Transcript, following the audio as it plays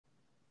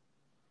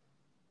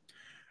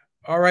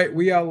All right,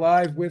 we are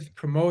live with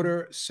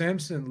promoter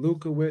Sampson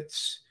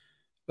Lewkowicz.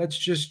 Let's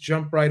just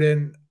jump right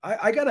in.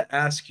 I got to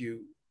ask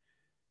you,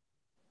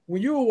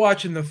 when you were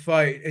watching the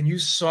fight and you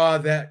saw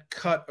that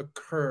cut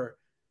occur,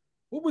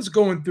 what was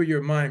going through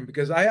your mind?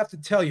 Because I have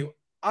to tell you,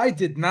 I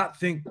did not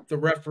think the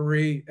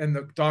referee and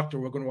the doctor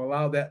were going to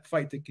allow that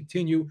fight to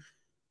continue.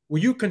 Were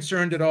you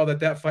concerned at all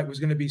that that fight was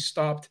going to be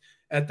stopped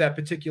at that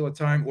particular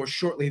time or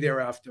shortly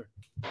thereafter?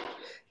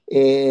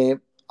 Uh,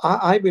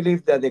 I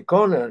believe that the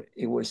corner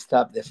it will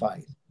stop the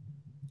fight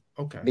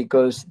Okay.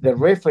 because the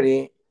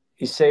referee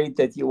he said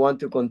that you want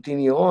to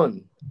continue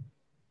on,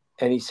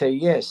 and he said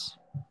yes.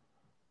 Okay.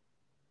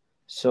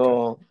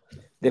 So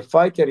the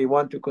fighter he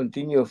want to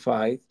continue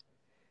fight.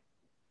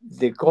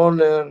 The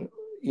corner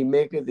he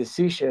make a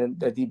decision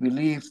that he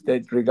believes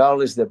that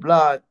regardless the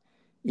blood,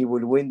 he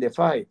will win the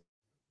fight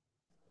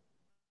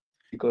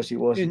because he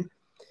was. And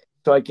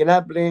So I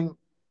cannot blame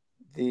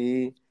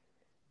the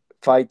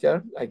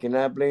fighter. I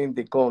cannot blame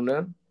the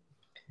corner.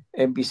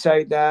 And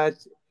beside that,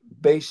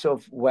 based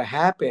of what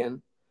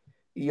happened,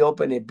 he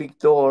opened a big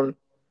door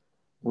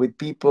with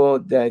people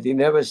that he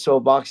never saw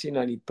boxing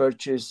and he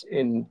purchased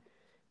in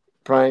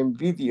Prime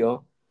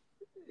Video.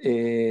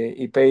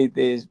 He paid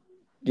this,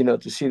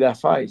 to see that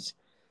fights.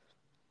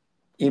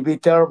 It'd be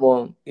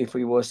terrible if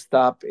he was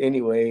stopped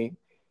anyway,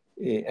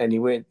 and he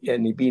went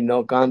and he be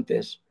no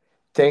contest,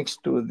 thanks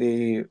to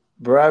the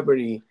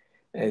bravery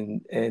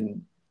and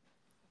and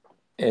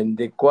and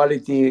the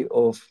quality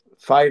of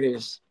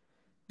fighters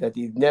that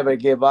he never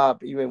gave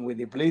up, even with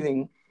the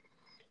bleeding.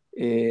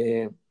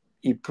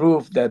 He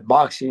proved that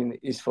boxing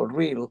is for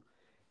real,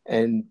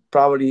 and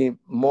probably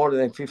more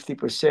than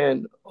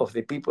 50% of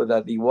the people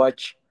that he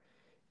watch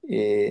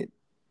uh,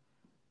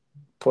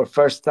 for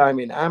first time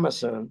in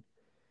Amazon,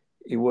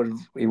 he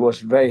was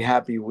very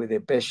happy with the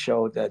best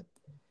show that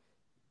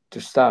to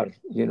start.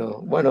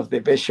 One of the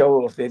best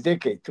show of the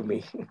decade to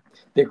me.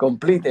 The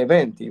complete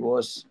event, it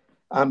was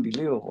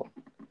unbelievable,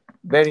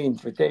 very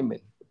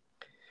entertainment.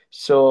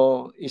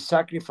 So it's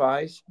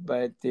sacrifice,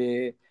 but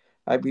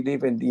I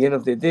believe in the end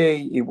of the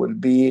day, it will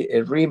be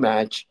a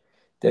rematch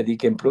that he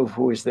can prove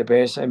who is the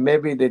best. And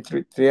maybe the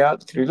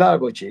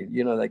trilogy,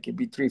 like it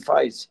be three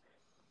fights.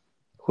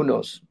 Who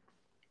knows?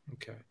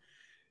 okay.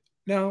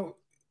 Now,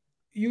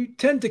 you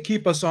tend to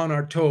keep us on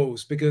our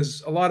toes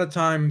because a lot of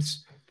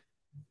times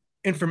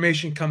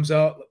information comes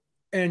out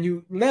and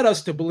you led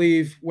us to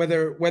believe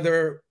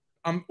whether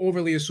I'm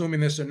overly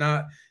assuming this or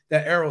not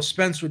that Errol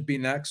Spence would be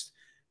next.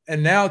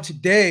 And now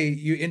today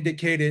you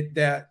indicated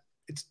that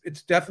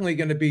it's definitely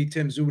going to be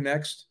Tim Zoo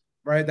next,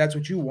 right? That's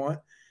what you want.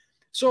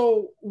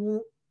 So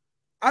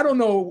I don't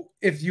know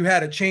if you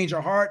had a change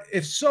of heart.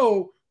 If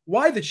so,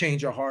 why the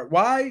change of heart?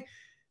 Why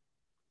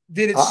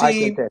did it I can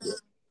seem tell you.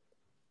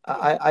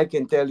 I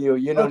can tell you,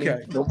 you don't okay?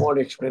 need no more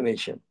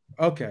explanation.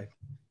 Okay.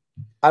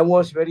 I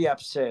was very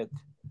upset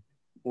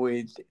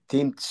with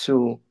Tim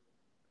Tzu,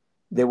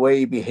 the way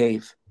he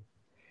behaved.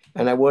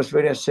 And I was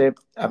very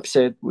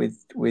upset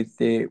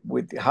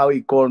with how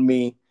he called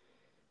me,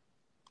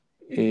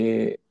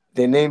 the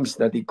names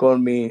that he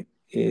called me,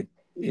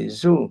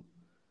 Zoo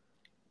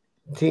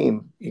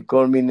team. He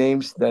called me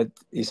names that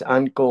is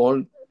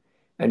uncalled,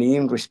 and he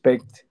didn't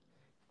respect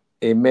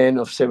a man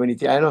of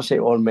 73. I don't say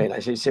old man, I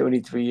say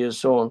 73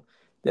 years old,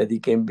 that he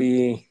can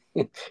be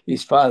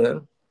his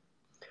father.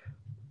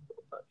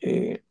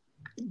 Uh,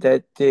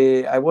 that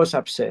I was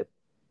upset.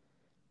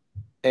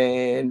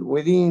 And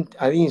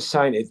I didn't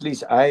sign, at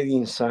least I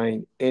didn't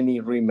sign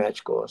any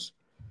rematch clause.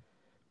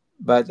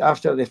 But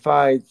after the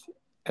fight,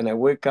 and I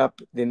wake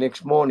up the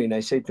next morning, I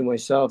say to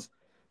myself,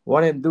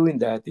 what I'm doing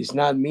that is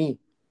not me.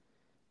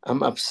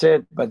 I'm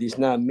upset, but it's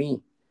not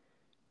me.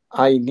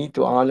 I need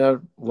to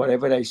honor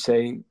whatever I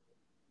say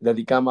that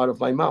it come out of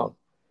my mouth.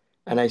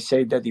 And I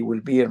say that it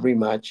will be a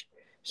rematch.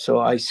 So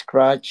I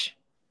scratch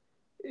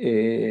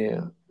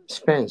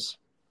Spence.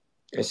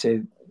 I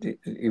said,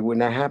 it will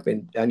not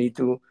happen. I need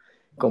to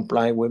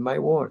comply with my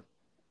word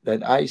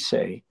that I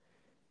say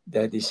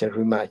that is a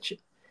rematch.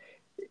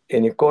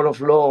 In a court of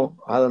law,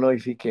 I don't know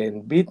if he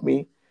can beat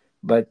me,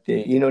 but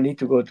you don't need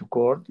to go to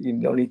court. You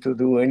don't need to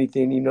do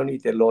anything. You don't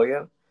need a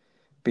lawyer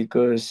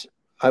because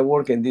I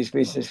work in this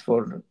business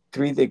for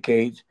 3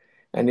 decades,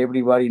 and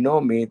everybody know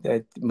me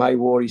that my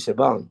word is a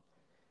bond.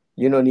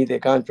 You don't need a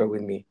contract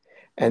with me.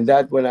 And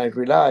that when I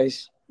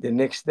realize the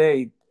next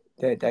day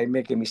that I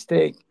make a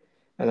mistake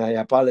and I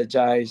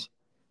apologize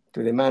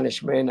to the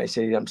management, I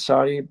say, I'm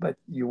sorry, but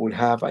you will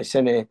have, I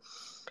send a,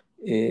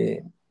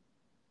 a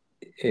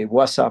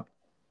WhatsApp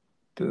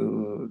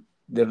to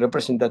the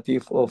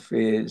representative of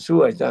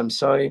Suez. I'm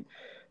sorry,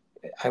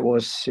 I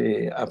was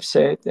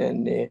upset,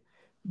 and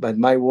but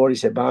my word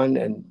is a bond,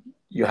 and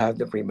you have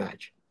the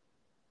rematch.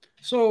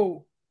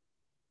 So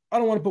I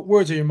don't want to put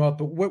words in your mouth,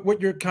 but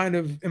what you're kind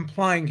of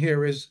implying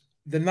here is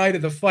the night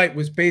of the fight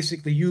was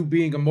basically you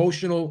being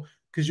emotional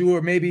because you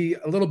were maybe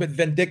a little bit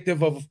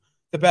vindictive of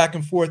the back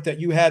and forth that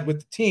you had with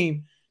the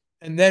team.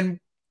 And then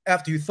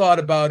after you thought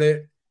about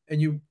it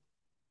and you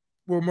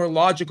were more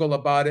logical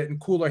about it and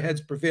cooler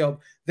heads prevailed,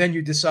 then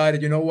you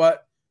decided, you know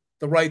what?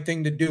 The right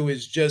thing to do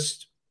is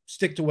just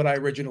stick to what I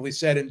originally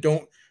said and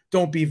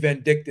don't be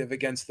vindictive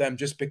against them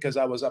just because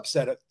I was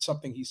upset at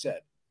something he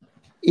said.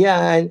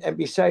 Yeah, and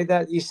beside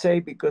that, he say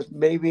because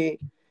maybe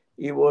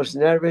he was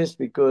nervous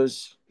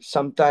because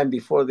sometime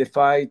before the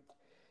fight,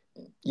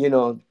 you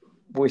know,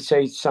 we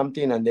say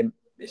something, and then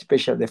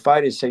especially the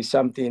fighters say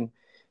something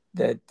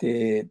that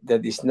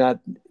that is not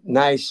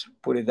nice,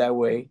 put it that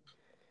way.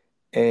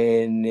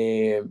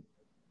 And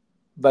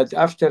but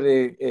after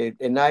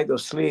a night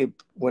of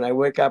sleep, when I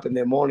wake up in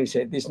the morning,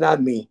 said it's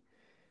not me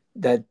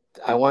that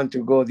I want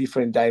to go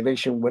different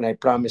direction when I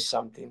promise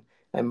something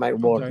and my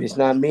word. Okay. It's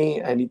not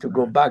me. I need to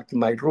go back to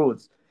my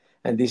roots,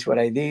 and this is what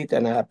I did,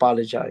 and I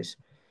apologize.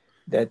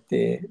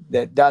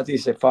 That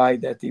is a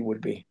fight that it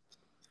would be.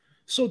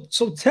 So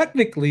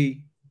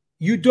technically,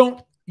 you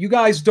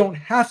guys don't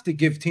have to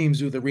give Team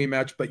Zoo the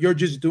rematch, but you're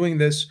just doing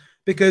this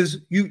because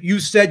you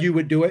said you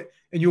would do it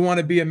and you want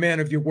to be a man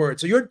of your word.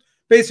 So you're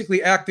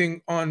basically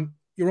acting on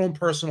your own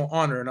personal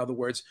honor. In other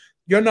words,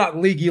 you're not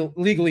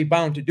legally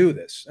bound to do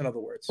this. In other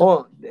words.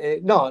 Oh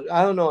no,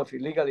 I don't know if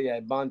legally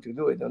I'm bound to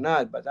do it or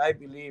not, but I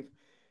believe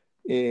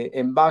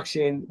in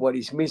boxing, what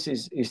is missing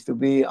is to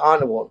be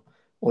honorable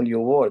on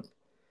your word.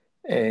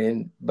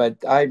 And but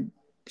I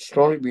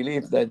strongly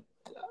believe that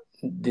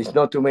there's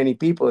not too many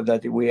people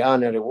that we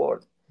honor the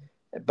word.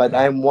 But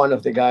Yeah. I'm one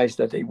of the guys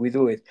that we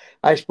do it.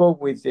 I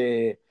spoke with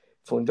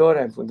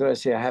Fundora, and Fundora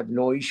said I have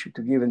no issue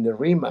to give him the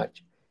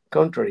rematch.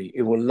 Contrary,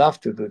 he would love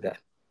to do that.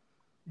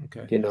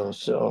 Okay. You know,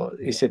 so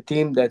it's a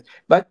team that,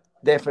 but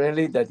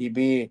definitely that it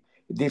be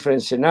a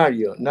different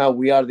scenario. Now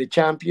we are the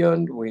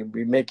champion. We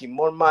be making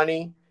more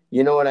money.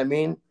 You know what I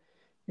mean?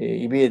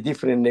 It be a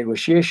different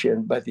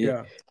negotiation, but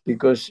Yeah.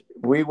 because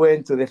we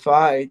went to the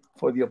fight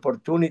for the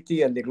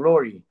opportunity and the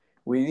glory,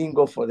 we didn't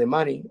go for the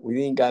money. We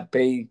didn't get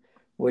paid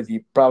what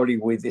probably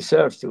we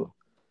deserve to.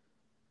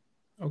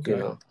 You Okay.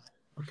 know.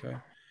 Okay.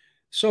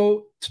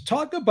 So to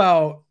talk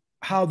about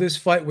how this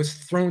fight was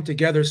thrown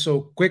together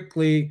so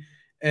quickly,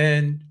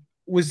 and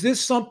was this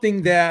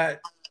something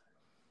that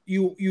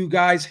you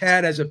guys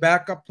had as a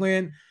backup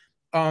plan?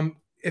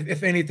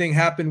 If anything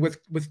happened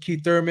with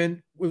Keith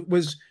Thurman,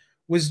 was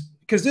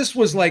because this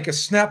was like a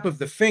snap of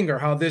the finger.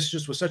 How this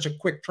just was such a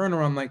quick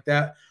turnaround like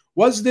that.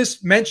 Was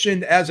this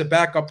mentioned as a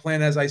backup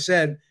plan? As I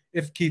said,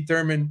 if Keith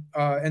Thurman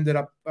ended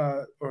up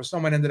or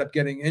someone ended up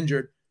getting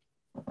injured.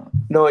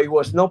 No, it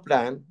was no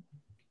plan,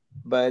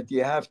 but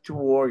you have two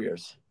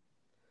warriors.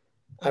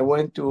 I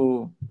went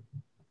to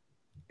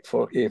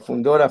for a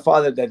Fundora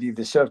father that he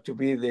deserved to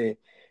be the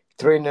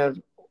trainer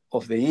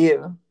of the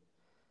year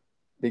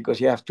because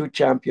you have two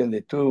champions,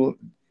 the two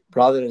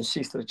brother and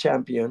sister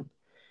champion.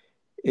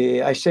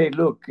 I say,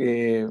 look,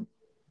 we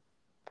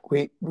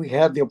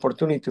had the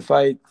opportunity to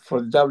fight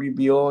for the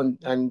WBO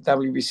and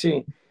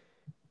WBC,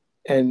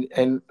 and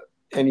and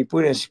and he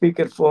put in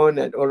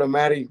speakerphone and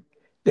automatic,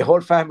 the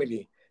whole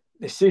family,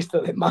 the sister,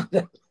 the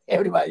mother,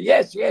 everybody,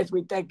 yes, yes,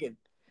 we take it.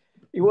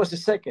 It was a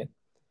second,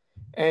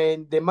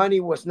 and the money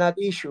was not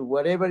issue.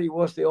 Whatever it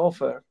was, the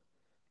offer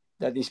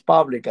that is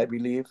public, I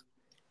believe.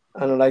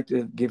 I don't like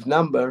to give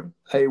number.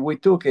 We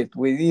took it.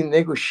 We didn't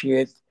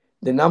negotiate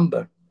the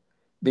number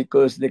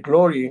because the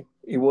glory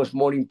it was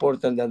more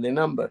important than the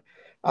number.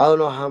 I don't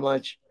know how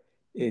much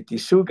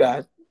Tisu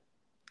got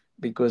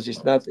because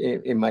it's not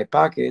in my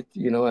pocket.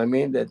 You know what I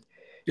mean? That,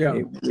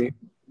 Yeah.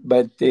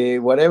 but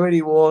whatever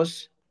it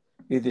was,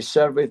 he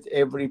deserved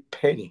every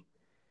penny,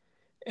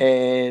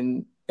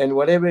 and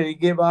whatever he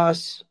gave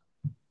us,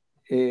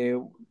 uh,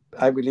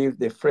 I believe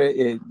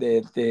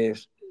the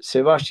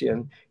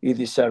Sebastian he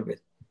deserved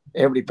it,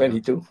 every Yeah.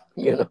 penny too.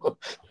 You know,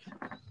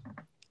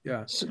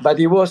 Yeah. but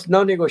it was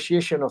no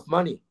negotiation of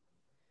money.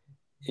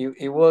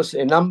 It was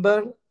a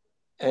number,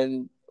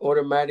 and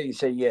automatically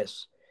say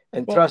yes.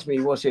 And Well, trust me,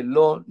 it was a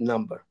low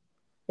number.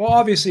 Well,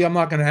 obviously, I'm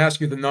not going to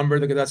ask you the number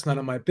because that's none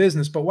of my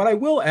business. But what I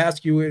will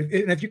ask you,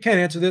 and if you can't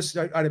answer this,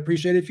 I'd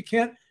appreciate it. If you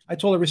can't, I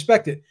totally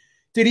respect it.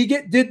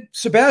 Did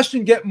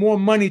Sebastian get more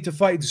money to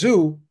fight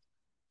Zoo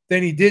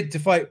than he did to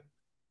fight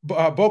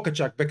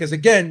Bokachuk? Because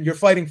again, you're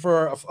fighting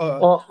for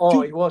Oh,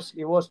 two. it was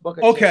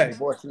Bokacek. Okay, It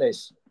was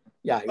less.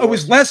 Yeah, it it was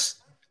was. less.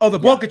 Oh, the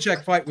Yeah,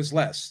 Bokachuk fight was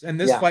less, and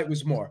this yeah, fight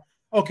was more.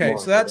 Okay, more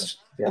so correct. that's at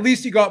Yeah,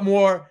 least he got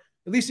more.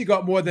 At least he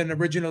got more than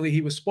originally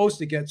he was supposed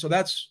to get. So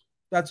that's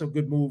a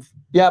good move.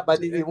 yeah,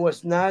 but it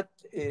was not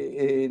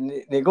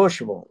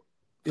negotiable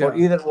for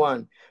Yeah. either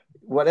one.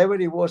 Whatever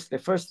it was, the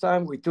first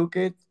time we took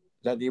it,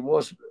 that it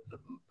was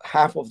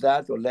half of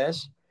that or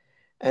less,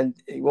 and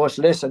it was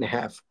less than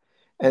half.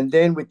 And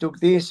then we took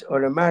this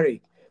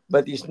automatic,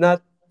 but it's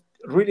not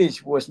really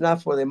it was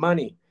not for the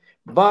money.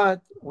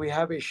 But we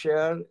have a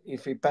share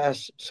if we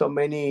pass so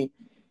many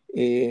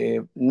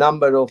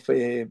number of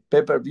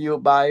pay-per-view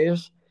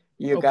buyers.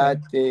 You Okay. got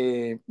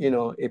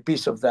a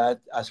piece of that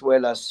as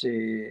well as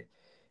I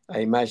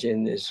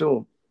imagine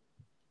Zoom.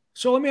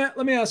 So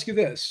let me ask you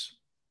this: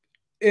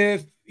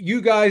 if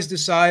you guys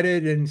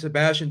decided and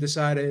Sebastian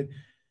decided,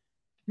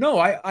 no,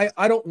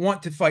 I don't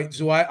want to fight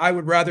Zoo. I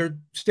would rather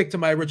stick to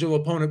my original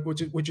opponent,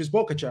 which is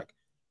Bokachek.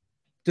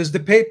 does the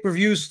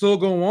pay-per-view still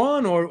go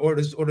on, or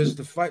does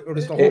the fight, or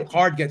does the whole Eh,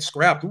 card get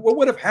scrapped? What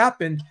would have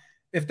happened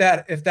if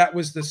that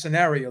was the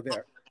scenario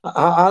there?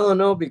 I don't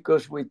know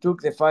because we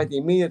took the fight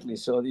immediately,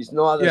 so there's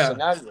no other Yeah.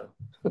 scenario.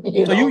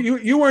 you So you know, you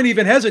you weren't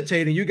even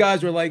hesitating. You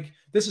guys were like,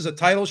 "This is a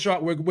title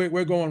shot.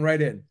 We're going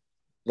right in."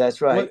 that's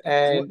right. What? What?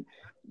 And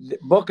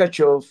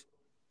Bokachev,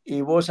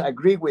 he was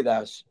agree with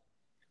us,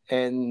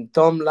 and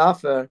Tom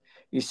Laffer,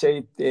 he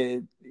said,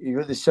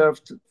 "You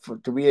deserve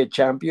to be a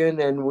champion,"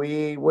 and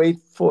we wait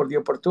for the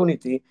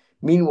opportunity.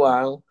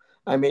 Meanwhile,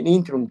 I'm an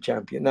interim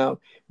champion now.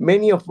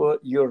 Many of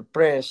your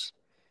press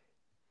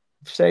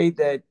say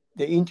that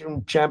the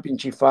interim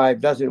championship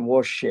fight doesn't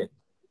worth shit.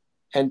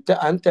 And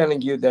I'm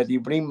telling you that you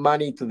bring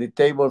money to the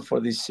table for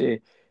this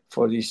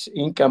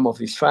income of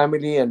his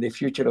family and the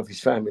future of his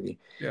family.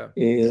 Yeah.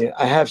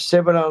 I have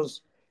several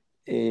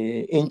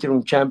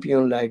interim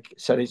champion like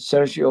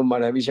Sergio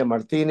Maravilla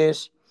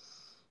Martinez,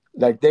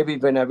 like David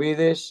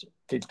Benavides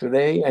till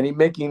today, and he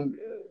making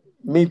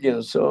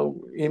millions.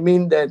 So it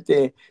means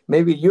that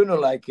maybe you don't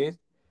like it,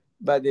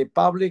 but the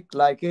public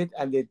like it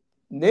and the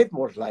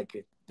network like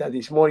it. That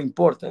is more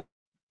important.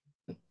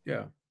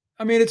 Yeah.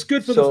 I mean, it's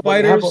good for So the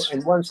when you have fighters.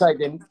 on one side,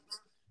 then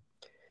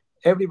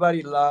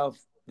everybody loves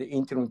the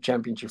interim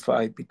championship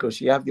fight because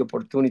you have the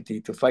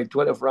opportunity to fight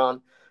 12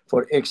 rounds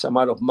for X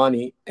amount of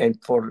money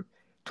and for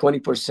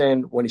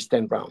 20% when it's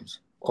 10 rounds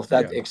of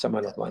that Yeah. X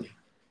amount of money.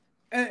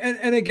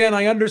 And again,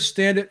 I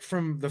understand it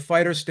from the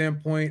fighter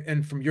standpoint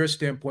and from your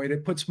standpoint.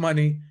 It puts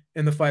money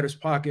in the fighter's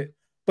pocket,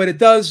 but it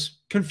does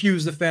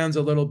confuse the fans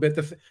a little bit.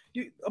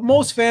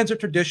 Most fans are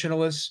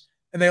traditionalists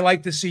and they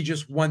like to see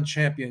just one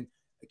champion.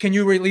 Can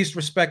you at least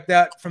respect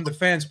that from the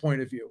fans'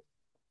 point of view?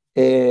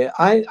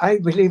 I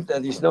believe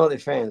that it's not the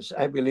fans.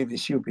 I believe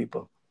it's you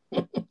people.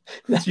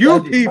 It's you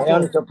That is my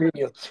honest people.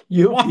 opinion.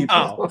 You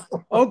people.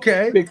 Wow.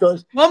 Okay.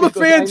 because Well, I'm a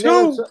because fan I never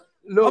too.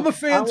 I'm a look. I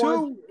fan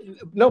want too.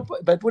 no,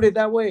 but put it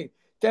that way.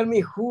 Tell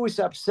me who is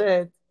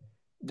upset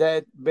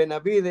that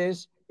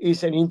Benavides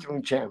is an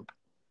interim champ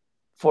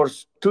for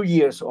 2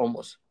 years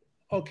almost.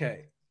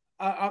 Okay.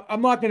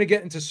 I'm not going to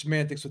get into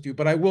semantics with you,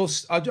 but I will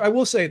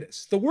say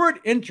this: the word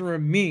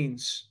interim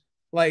means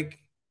like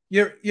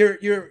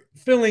you're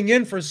filling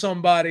in for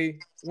somebody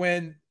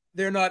when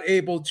they're not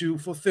able to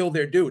fulfill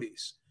their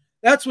duties.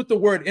 That's what the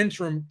word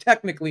interim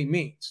technically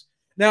means.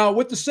 Now,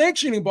 what the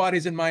sanctioning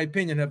bodies, in my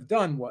opinion, have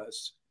done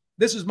was,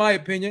 this is my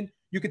opinion.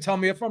 You can tell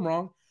me if I'm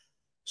wrong.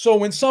 So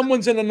when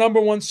someone's in a number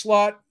one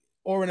slot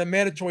or in a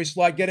mandatory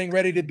slot, getting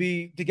ready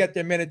to get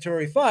their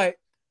mandatory fight,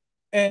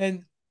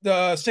 and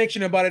the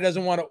sanctioning body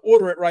doesn't want to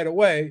order it right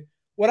away,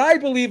 what I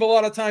believe a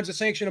lot of times the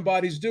sanctioning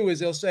bodies do is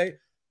they'll say,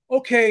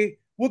 okay,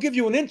 we'll give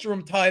you an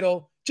interim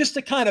title just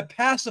to kind of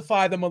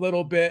pacify them a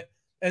little bit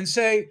and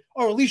say,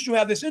 or at least you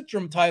have this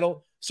interim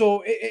title.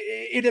 So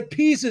it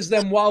appeases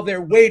them while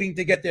they're waiting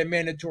to get their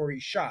mandatory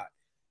shot.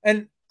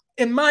 And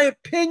in my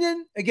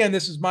opinion, again,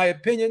 this is my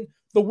opinion,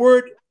 the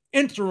word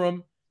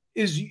interim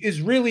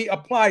is really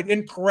applied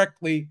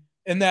incorrectly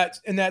in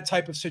that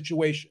type of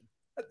situation.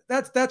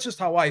 That's just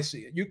how I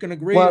see it. You can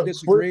agree or Well,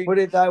 disagree. put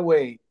it that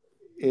way.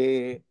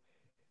 Uh,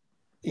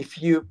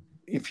 if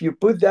you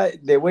put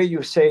that the way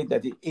you say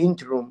that the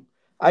interim,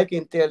 I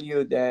can tell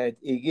you that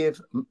it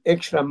gives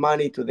extra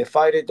money to the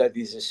fighter that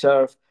is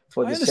deserved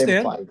for I the same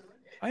understand. fight,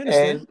 I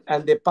understand.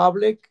 and the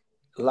public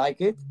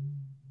like it.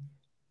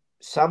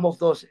 Some of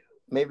those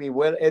maybe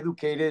well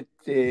educated,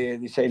 they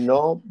say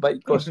no, but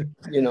because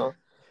All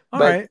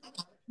but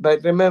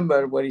right.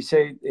 remember what he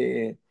said.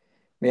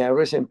 May I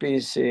rest in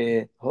peace,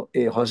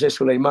 Jose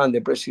Suleiman, the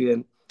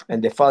president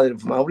and the father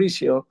of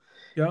Mauricio.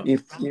 Yeah.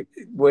 If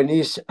when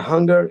he's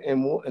hunger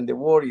and the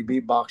war, he be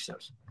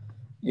boxers,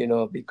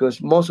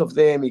 because most of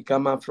them he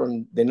come up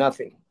from the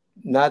nothing,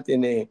 not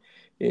in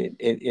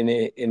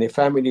a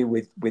family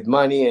with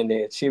money and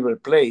a silver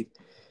plate.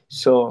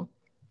 So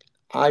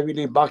I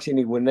believe boxing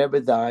it will never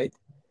die,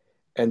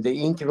 and the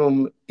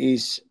interim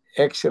is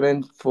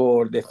excellent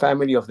for the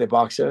family of the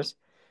boxers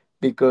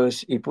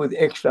because it put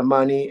extra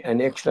money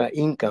and extra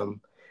income,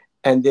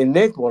 and the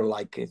network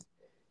like it.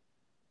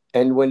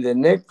 And when the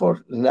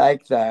network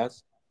like that,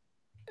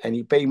 and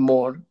he pay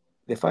more,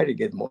 the fighter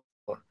get more.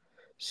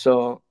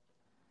 So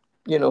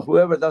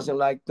whoever doesn't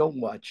like, don't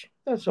watch.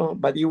 That's all.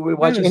 But you will I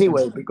watch understand.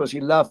 anyway because he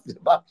loves the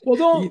boxing.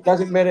 Well, It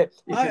doesn't matter if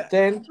it's I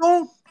 10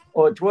 don't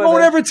or don't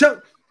 12. ever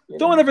tell You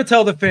don't know. ever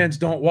tell the fans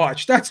don't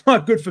watch. That's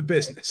not good for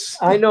business.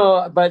 I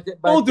know, but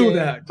Don't do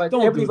that. Don't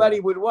do everybody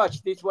that. will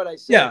watch. This is what I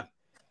Yeah. say.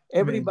 I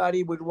mean,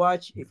 Everybody will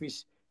watch if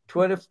it's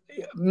 12.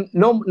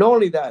 No, not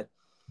only that,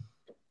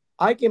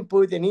 I can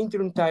put an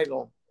interim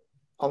title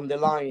on the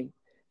line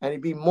and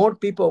it be more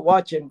people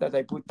watching that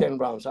I put 10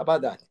 rounds. How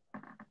about that?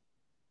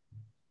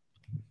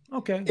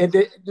 okay. And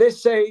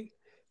let's say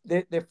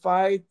the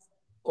fight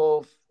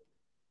of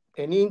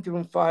an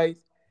interim fight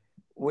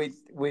with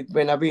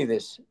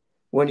Benavides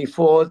when he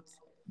fought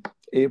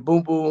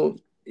Boom Boom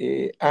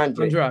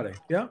Andre Andrade.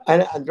 Yeah.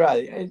 and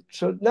Andrade. And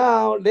so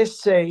now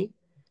let's say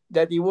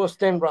that it was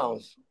 10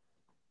 rounds.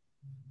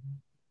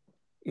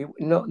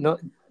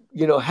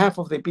 No, half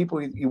of the people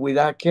would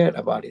not care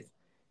about it.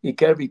 He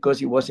cared because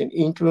he was an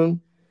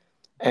interim,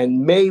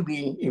 and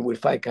maybe he will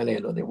fight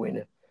Canelo, the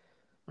winner.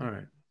 All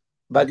right.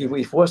 But Okay.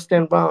 if it was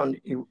 10 rounds,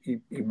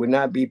 it would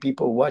not be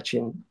people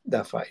watching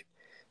that fight.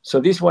 So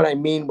this is what I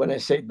mean when I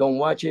say don't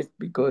watch it,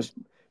 because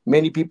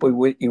many people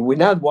will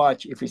not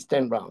watch if it's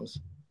 10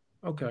 rounds,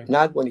 Okay.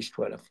 not when it's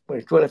 12. When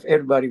it's 12,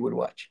 everybody will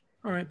watch.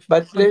 All right.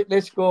 But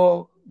let's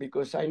go,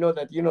 because I know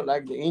that you don't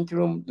like the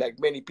interim, like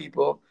many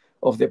people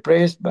of the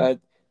press, but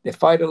the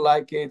fighter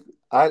like it,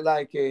 I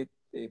like it,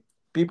 the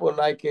people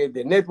like it,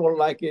 the network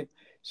like it.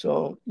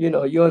 So, you're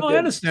No, I the...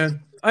 understand.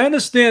 I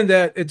understand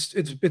that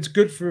it's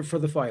good for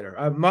the fighter.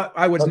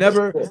 I would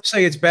never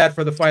say it's bad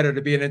for the fighter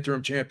to be an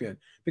interim champion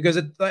because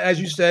as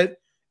you said,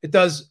 it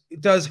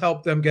does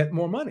help them get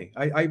more money.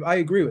 I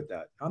agree with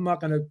that. I'm not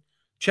going to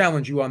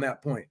challenge you on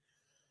that point.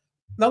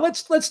 Now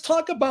let's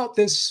talk about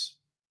this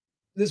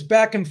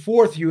back and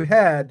forth you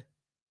had.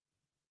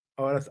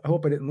 Oh, I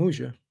hope I didn't lose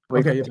you.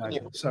 Okay, you're back.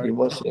 Sorry. It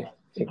was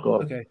a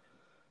goal. Okay.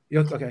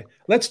 Okay.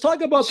 Let's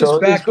talk about this So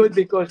back. it's good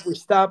because we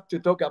stopped to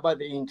talk about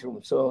the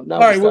interim. So now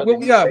All right,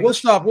 we'll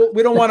stop.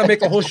 We don't want to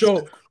make a whole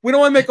show. We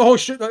don't want to make a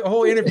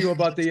whole interview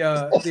about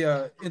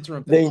the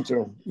interim the thing.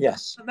 interim.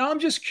 Yes. Now I'm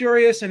just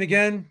curious, and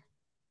again,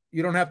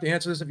 you don't have to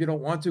answer this if you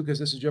don't want to, because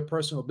this is your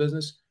personal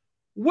business.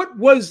 What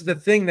was the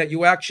thing that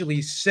you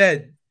actually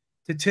said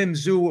to Tim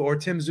Tszyu or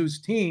Tim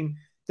Tszyu's team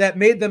that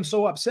made them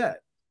so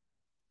upset?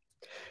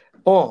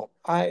 Oh,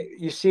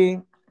 you see,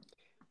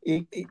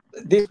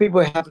 these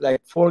people have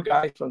like 4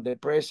 guys from the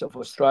press of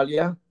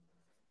Australia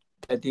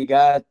that they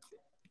got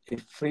a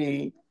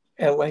free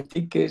airline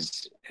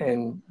tickets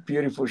and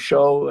beautiful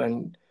show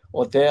and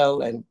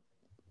hotel and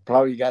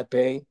probably got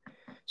paid.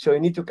 So you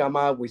need to come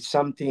out with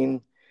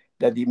something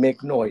that they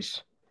make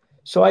noise.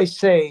 So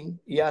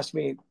he asked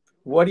me,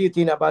 what do you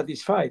think about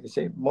this fight? I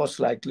say, most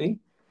likely,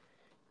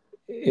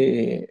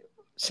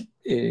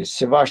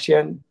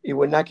 Sebastian, he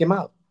will knock him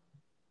out.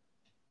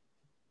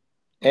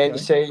 And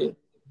say,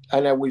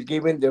 and I will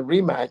give him the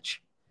rematch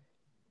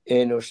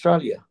in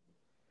Australia.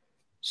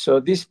 So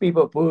these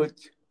people put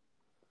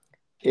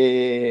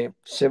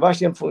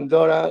Sebastian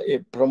Fundora, a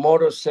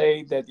promoter,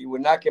 say that he will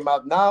knock him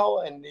out now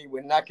and he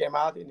will knock him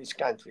out in his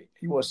country.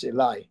 It was a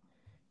lie.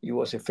 It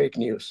was a fake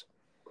news.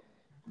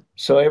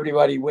 So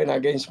everybody went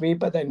against me,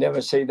 but I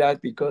never say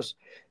that because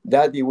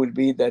that it will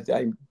be that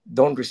I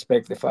don't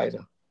respect the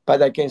fighter.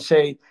 But I can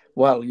say,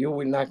 well, you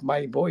will knock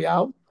my boy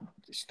out?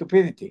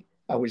 Stupidity.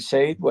 I will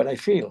say it what I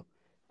feel.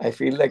 I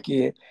feel like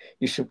you're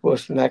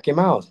supposed to knock him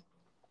out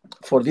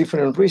for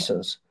different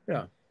reasons.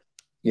 Yeah.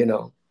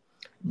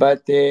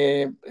 But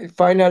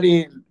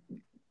finally,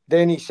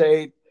 then he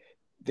said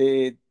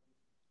the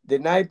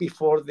night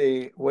before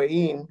the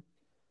weigh-in,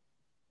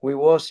 we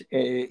was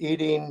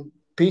eating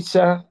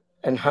pizza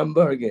and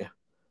hamburger.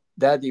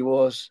 That it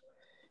was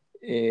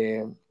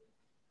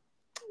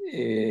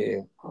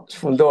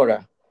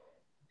Fundora.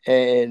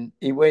 And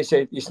he went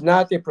said, it's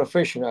not a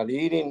professional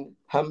eating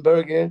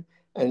hamburger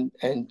and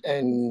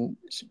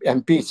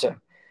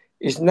pizza.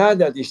 It's not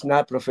that it's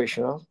not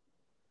professional.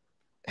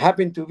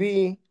 Happened to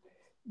be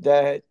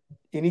that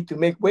he need to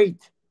make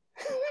weight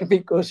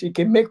because he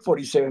can make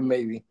 47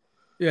 maybe.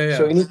 Yeah.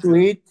 So he need to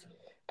eat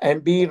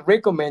and be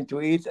recommended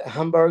to eat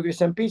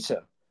hamburgers and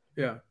pizza.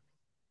 Yeah.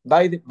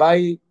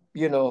 You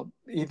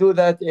do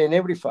that in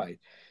every fight.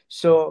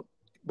 So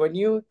when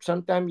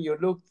sometimes you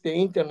look the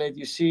internet,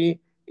 you see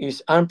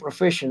is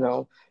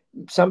unprofessional.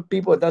 Some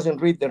people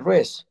doesn't read the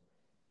rest.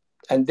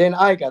 And then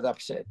I got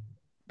upset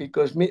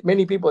because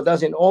many people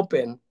doesn't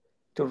open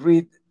to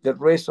read the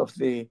rest of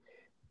the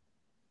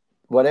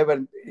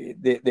whatever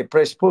the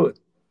press put,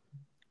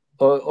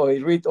 or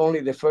you read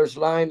only the first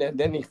line, and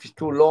then if it's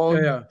too long,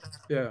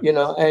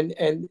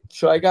 and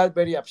so I got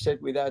very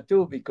upset with that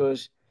too,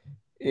 because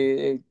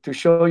to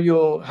show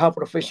you how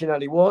professional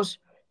he was,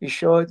 he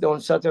showed it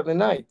on Saturday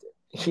night,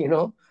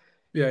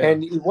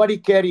 and what he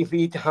cared if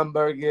he eat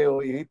hamburger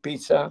or he eat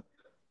pizza.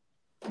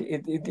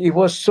 It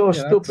was so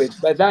stupid,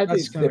 but that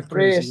is the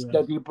press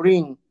that he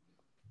bring,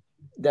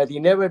 that he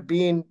never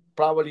been,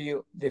 probably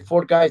the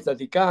 4 guys that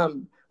he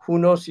come, who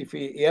knows if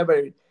he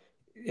ever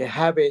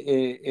have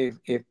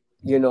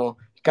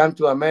come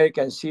to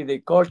America and see the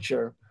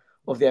culture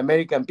of the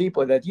American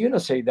people, that you don't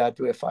say that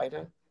to a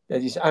fighter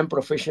that is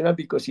unprofessional,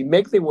 because he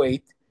make the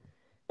weight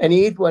and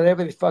he eat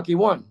whatever the fuck he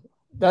want.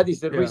 That is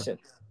the reason.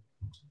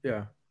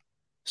 Yeah.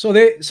 So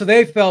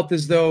they felt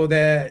as though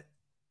that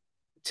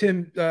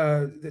Tim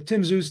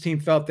Tszyu's team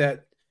felt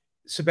that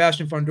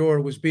Sebastian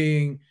Fundora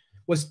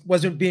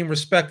wasn't being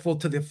respectful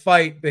to the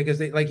fight, because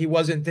he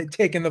wasn't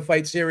taking the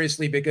fight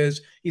seriously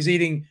because he's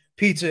eating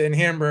pizza and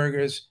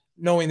hamburgers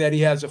knowing that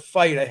he has a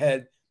fight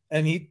ahead,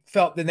 and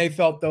they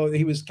felt though that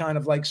he was kind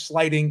of like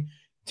slighting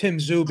Tim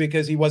Tszyu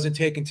because he wasn't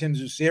taking Tim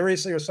Tszyu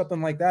seriously or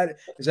something like that.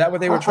 Is that what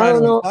they were trying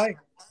to imply?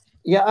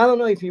 Yeah, I don't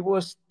know if it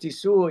was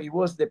Tszyu, it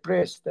was the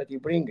press that he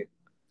bring it.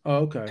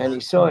 Oh, okay. And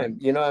he saw him,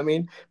 you know what I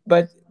mean?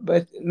 But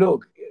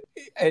look,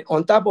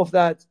 on top of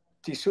that,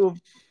 Tszyu,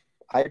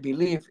 I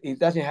believe he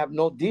doesn't have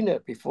no dinner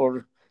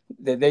before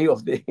the day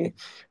of the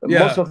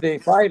most of the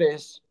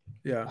fighters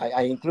Yeah.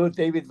 I include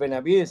David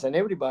Benavides, and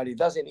everybody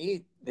doesn't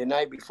eat the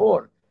night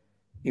before.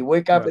 He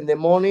wake up Yeah. in the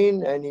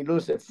morning and he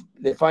lose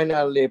the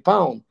final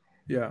pound,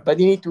 Yeah. but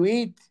he need to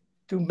eat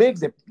to make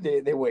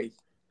the weight.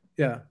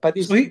 Yeah. But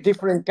it's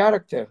different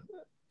character.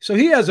 So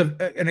he has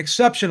an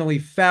exceptionally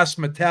fast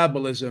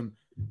metabolism,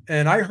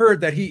 and I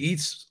heard that he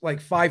eats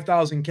like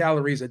 5,000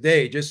 calories a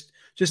day just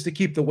to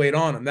keep the weight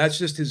on him. That's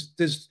just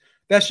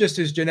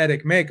his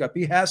genetic makeup.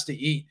 He has to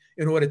eat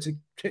in order to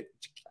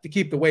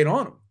keep the weight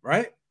on him,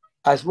 right?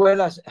 As well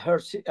as her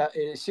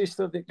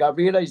sister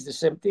Gabriela is the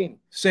same thing.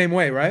 Same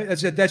way, right?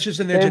 That's it. That's just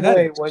in their Same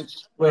genetics.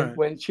 way.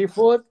 When she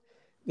fought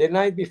the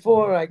night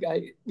before,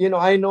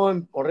 I know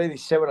him already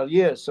several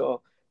years.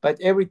 So,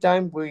 but every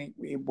time we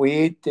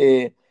eat,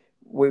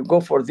 we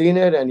go for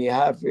dinner and you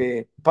have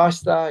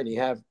pasta and you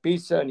have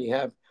pizza and you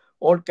have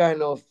all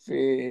kind of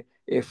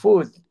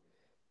food.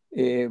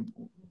 The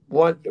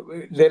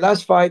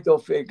last fight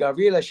of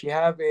Gabriela, she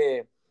have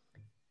a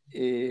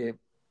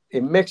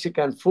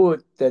Mexican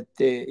food that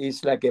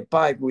is like a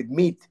pie with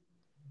meat.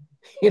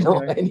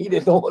 Okay. I need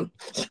it all.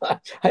 So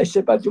I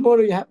said, but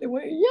tomorrow you have to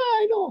wait. Yeah,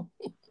 I know.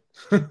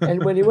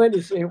 And when he went,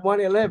 it's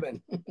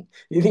 111.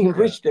 He didn't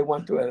reach the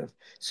 112.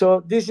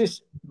 So this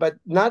is, but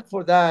not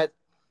for that,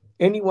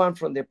 anyone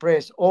from the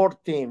press or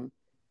team,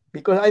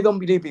 because I don't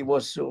believe it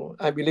was Sue.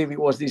 I believe it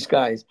was these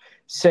guys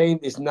saying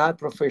it's not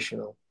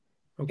professional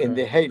in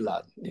the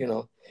headline,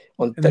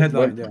 on in the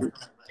headline,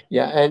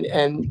 yeah.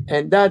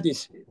 And that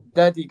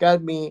it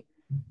got me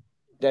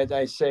that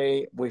I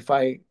say we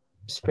fight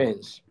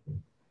Spence.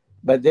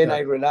 But then I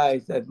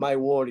realized that my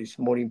word is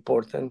more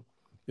important.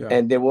 Yeah.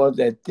 And the word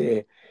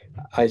that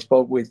I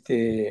spoke with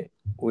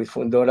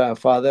Fundora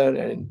father,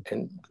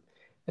 and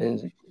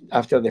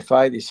after the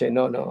fight, he said,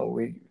 no,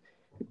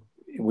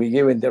 we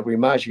given the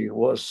rematch. It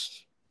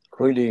was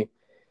really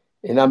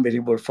an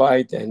unbelievable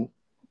fight, and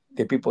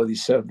the people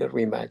deserve the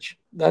rematch.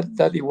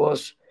 That it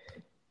was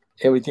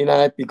everything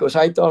because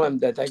I told him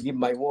that I give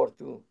my word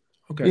to.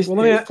 Okay.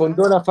 The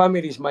Fundora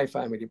family is my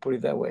family, put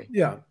it that way.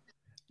 Yeah.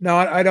 Now,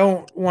 I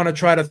don't want to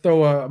try to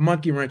throw a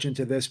monkey wrench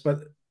into this, but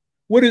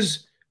what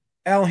does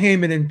Al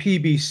Heyman and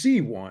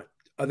PBC want?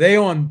 Are they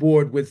on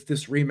board with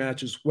this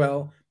rematch as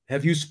well?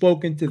 Have you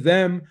spoken to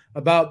them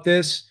about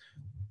this?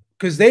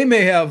 Because they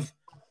may have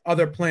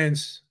other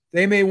plans.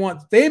 They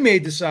may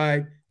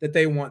decide that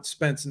they want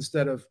Spence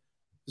instead of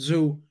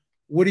Zoo.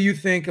 What do you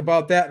think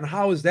about that? And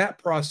how is that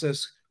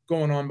process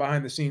going on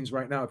behind the scenes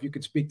right now? If you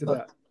could speak to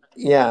that.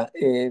 Yeah,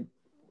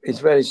 it's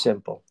very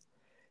simple.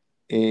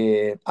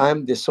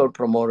 I'm the sole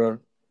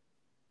promoter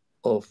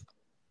of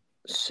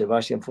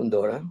Sebastian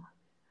Fundora.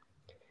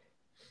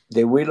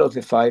 The will of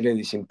the fighter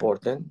is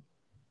important,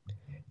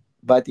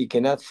 but he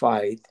cannot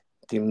fight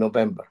till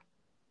November.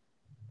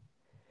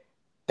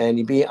 And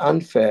it'd be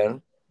unfair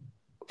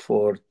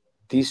for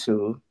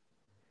Tisu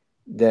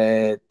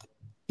that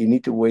you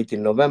need to wait till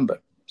November.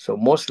 So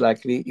most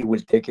likely he will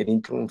take an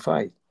interim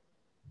fight.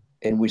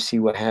 And we'll see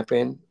what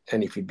happens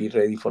and if he'll be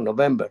ready for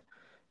November.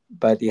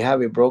 But he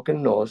have a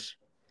broken nose,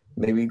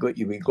 maybe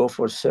he will go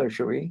for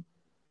surgery,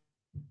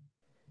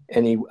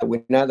 and he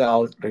will not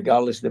out,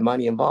 regardless the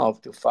money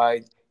involved, to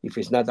fight if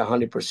it's not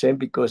 100%,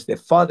 because the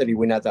father he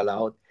will not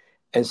allow,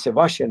 and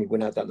Sebastian he will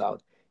not allow.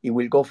 He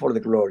will go for the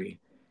glory,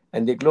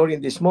 and the glory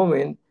in this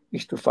moment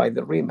is to fight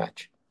the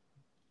rematch.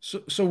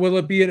 So will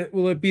it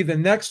be the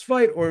next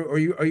fight, or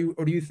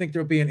do you think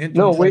there'll be an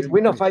interim? No,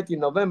 we're not fighting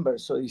November,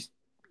 so it's,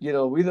 we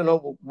don't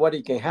know what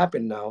it can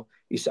happen now.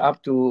 It's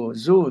up to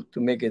Zoo to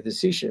make a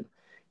decision.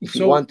 If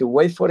you want to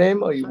wait for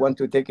him or you want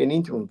to take an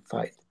interim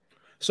fight.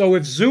 So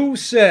if Zoo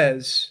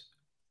says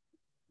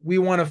we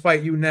want to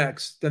fight you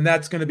next, then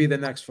that's going to be the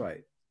next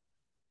fight.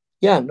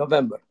 Yeah,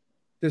 November.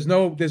 There's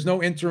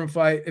no interim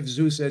fight if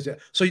Zoo says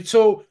it.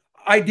 So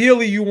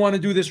ideally you want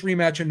to do this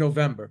rematch in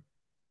November.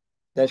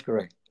 That's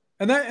correct.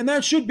 And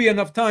that should be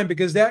enough time,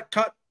 because that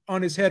cut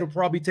on his head will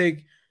probably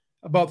take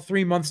about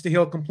 3 months to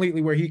heal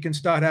completely, where he can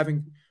start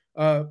having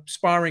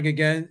sparring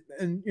again.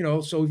 And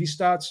so if he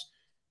starts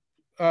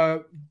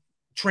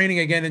training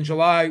again in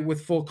July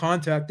with full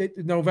contact,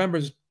 November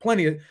is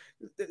plenty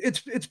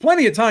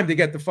of time to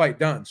get the fight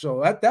done.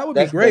 So that would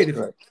be great.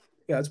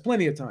 It's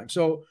plenty of time.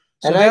 So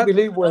I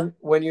believe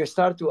when you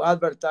start to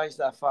advertise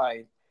that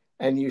fight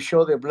and you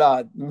show the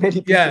blood,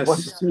 many people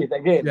want to see it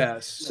again.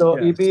 Yes. So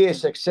it be a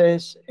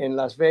success in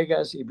Las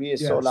Vegas, it be a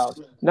sold out.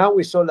 Now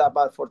we sold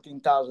about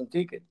 14,000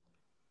 tickets.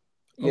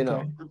 You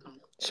know.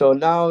 So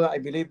now I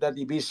believe that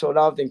it be sold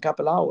out in a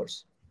couple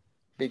hours,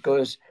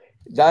 because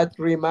that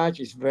rematch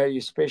is very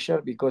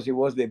special, because it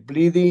was the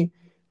bleedy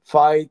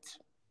fight,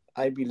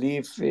 I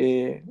believe,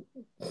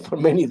 for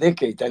many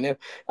decades. And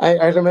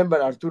I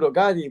remember Arturo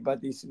Gatti,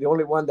 but it's the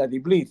only one that he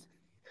bleed.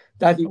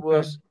 That it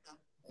was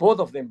both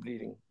of them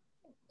bleeding.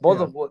 Both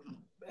of what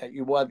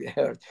it was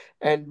hurt.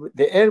 And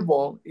the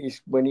elbow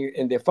is when you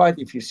in the fight,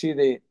 if you see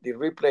the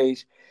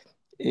replays,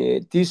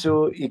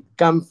 Tisu, it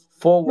comes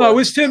forward. No, it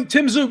was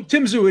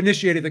Tim Zoo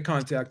initiated the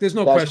contact. There's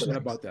no question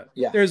about that.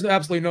 Yeah. There's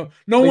absolutely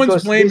no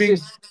one's blaming.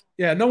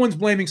 No one's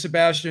blaming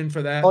Sebastian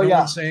for that. No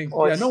one's saying.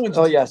 No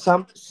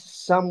one's.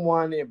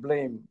 Someone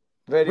blame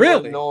very well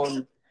Really?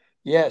 known.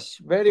 Yes,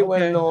 very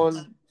well Okay.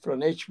 known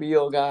from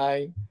HBO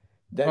guy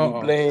that he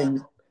Uh-oh.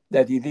 blamed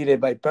that he did it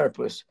by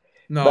purpose.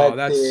 No, But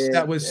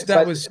that was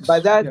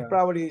that yeah.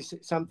 probably is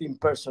something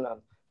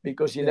personal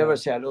because he never Yeah.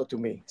 said hello to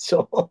me.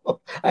 So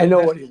I That know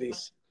that what it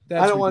is. I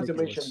that's don't want to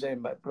mention ridiculous.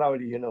 them, but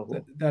probably you know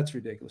who. That's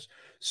ridiculous.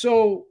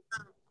 So,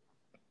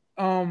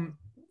 um,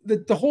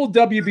 the whole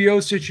WBO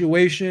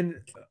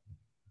situation,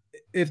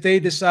 if they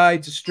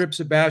decide to strip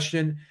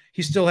Sebastian,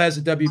 he still has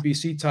a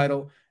WBC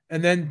title,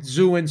 and then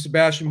Zoo and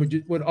Sebastian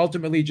would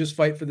ultimately just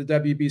fight for the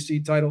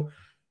WBC title.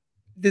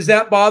 Does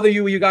that bother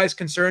you? Are you guys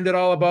concerned at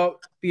all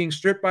about being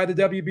stripped by the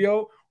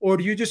WBO, or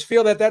do you just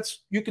feel that that's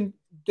you can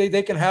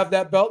they can have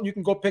that belt and you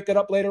can go pick it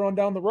up later on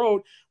down the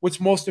road? What's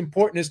most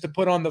important is to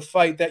put on the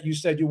fight that you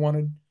said you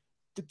wanted,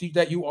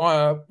 that you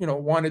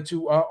wanted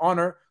to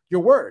honor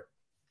your word.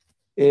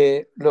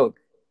 Look,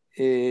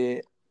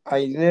 I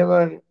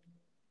never.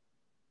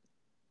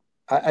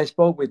 I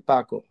spoke with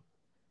Paco,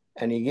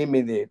 and he gave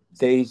me the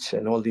dates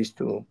and all this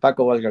to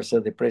Paco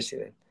Valgarcer, the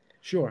president.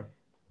 Sure.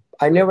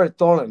 I never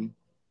told him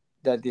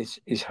that this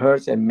is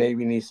hurt and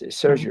maybe needs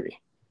surgery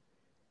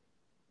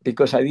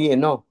because I didn't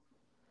know.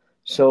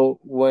 So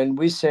when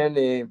we send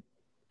a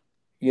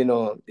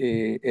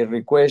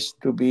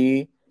request to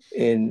be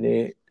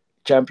in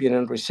champion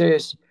and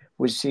recess,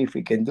 we see if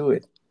we can do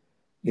it.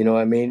 You know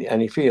what I mean?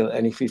 And if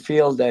we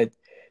feel that,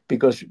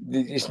 because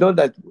it's not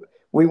that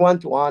we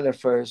want to honor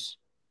first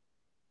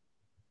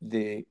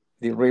the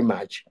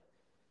rematch,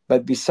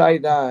 but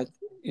beside that,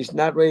 it's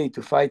not ready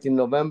to fight in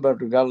November,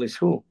 regardless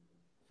who.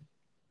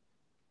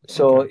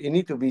 So Okay. he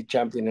need to be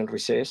champion and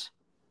recess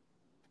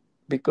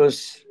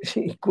because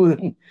he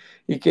couldn't,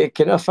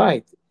 cannot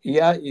fight.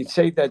 Yeah, it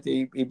say that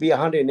it be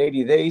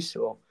 180 days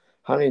or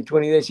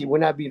 120 days, he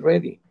will not be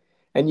ready,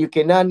 and you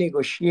cannot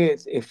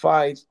negotiate a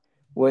fight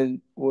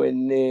when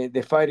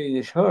the fighter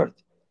is hurt.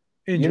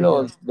 You Injured.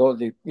 know, Yeah. though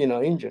the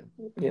injured.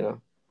 You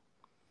know,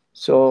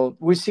 so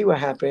we see what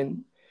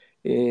happened.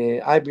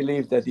 I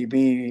believe that it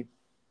be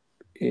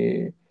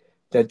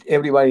that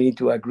everybody need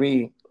to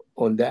agree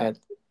on that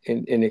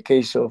in a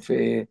case of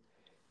uh,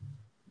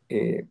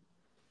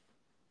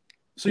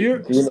 So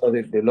you're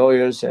the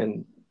lawyers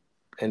and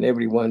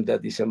everyone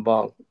that is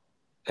involved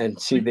and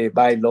so see the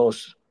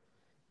bylaws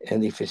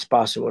and if it's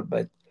possible.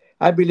 But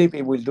I believe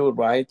it will do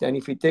right. And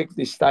if he take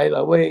the style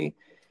away,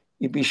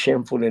 it be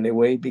shameful in a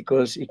way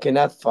because he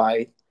cannot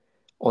fight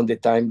on the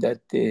time that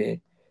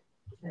it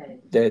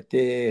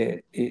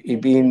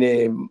being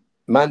a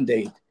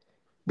mandate.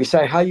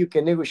 Besides, how you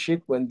can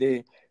negotiate when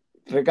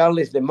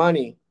regardless the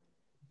money,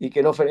 he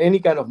can offer any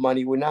kind of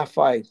money, will not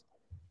fight.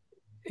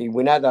 He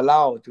will not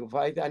allow to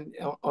fight and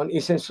on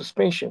is in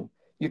suspension.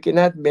 You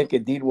cannot make a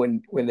deal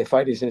when the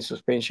fight is in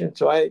suspension.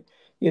 So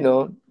you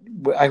know,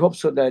 I hope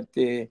so that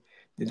the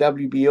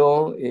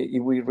WBO it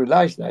will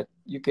realize that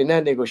you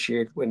cannot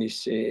negotiate when you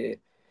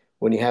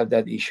have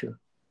that issue.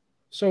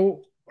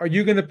 So are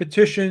you going to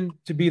petition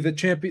to be the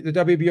champion, the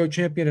WBO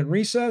champion in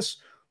recess,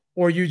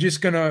 or are you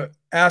just going to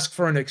ask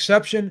for an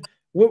exception?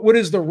 What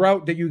is the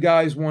route that you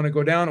guys want to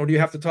go down, or do you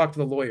have to talk to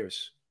the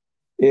lawyers?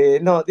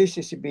 No, this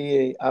is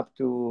be up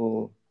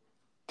to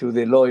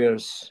the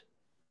lawyers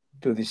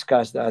to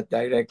discuss that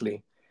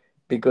directly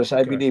because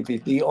I Okay. believe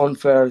it be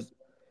unfair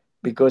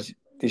because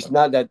it's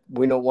not that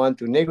we don't want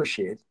to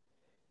negotiate,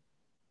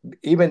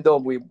 even though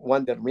we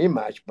want the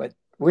rematch, but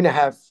we don't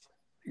have,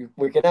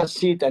 we cannot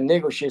sit and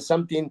negotiate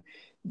something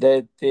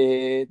that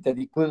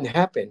it couldn't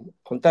happen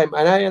on time.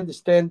 And I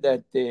understand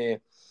that the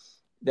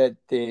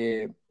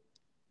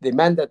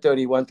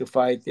mandatory want to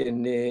fight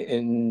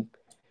in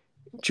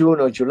June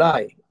or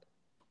July,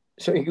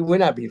 so it will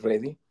not be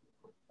ready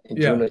in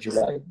June Yeah. or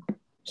July. Yeah.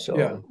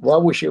 So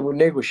what we should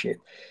negotiate.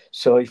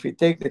 So if we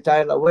take the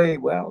title away,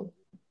 well,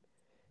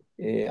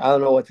 I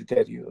don't know what to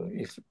tell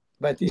you.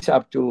 But it's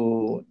up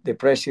to the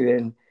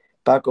president,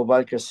 Paco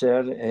Balcacer,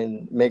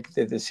 and make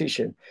the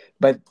decision.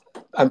 But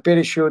I'm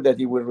pretty sure that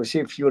he will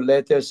receive few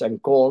letters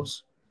and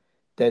calls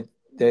that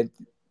that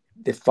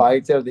the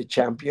fighter, the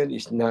champion,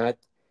 is not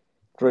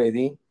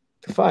ready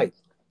to fight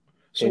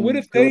So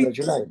in June or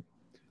July.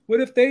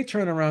 what if they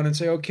turn around and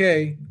say,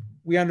 okay,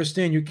 we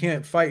understand you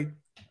can't fight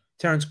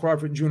Terrence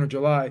Crawford in June or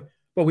July,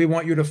 but we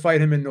want you to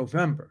fight him in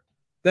November?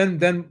 Then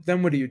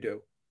what do you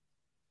do?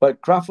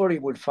 But Crawford he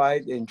will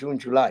fight in June,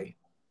 July.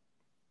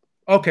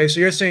 Okay, so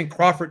you're saying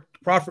Crawford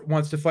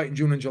wants to fight in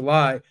June and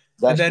July, and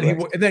That's then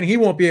correct. he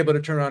won't be able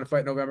to turn around and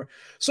fight in November.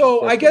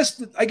 So That's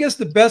correct. I guess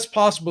the best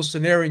possible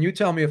scenario, and you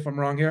tell me if I'm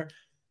wrong here,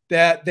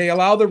 that they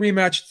allow the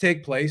rematch to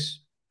take place,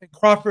 and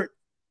Crawford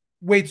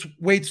waits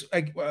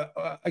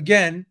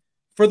again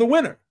for the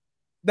winner.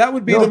 That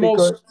would be No, the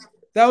because most.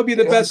 That would be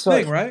the I'm best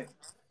sorry, thing, right?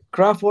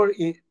 Crawford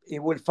he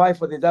will fight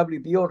for the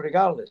WBO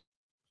regardless.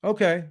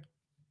 Okay.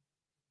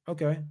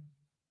 Okay.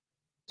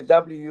 The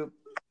WBO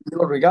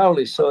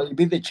regardless. So he'll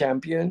be the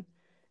champion,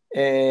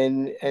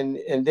 and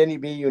then it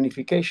be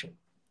unification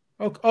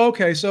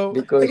Okay, so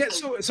because again,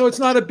 so it's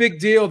not a big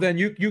deal. Then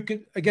you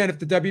can again, if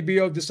the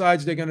WBO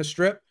decides they're going to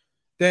strip,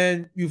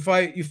 then you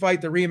fight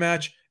the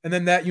rematch, and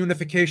then that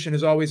unification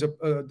is always a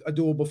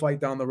doable fight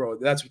down the road.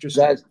 That's what you're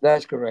saying.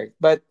 That's correct.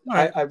 But All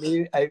right.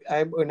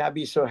 I will not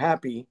be so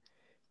happy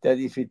that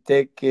if you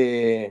take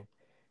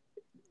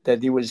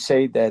that you will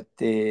say that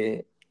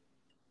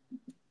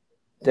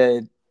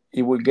that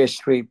it will get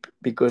stripped,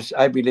 because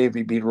I believe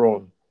it be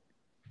wrong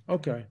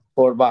Okay.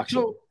 for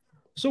boxing.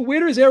 So where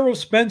does Errol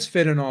Spence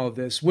fit in all of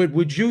this?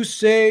 Would you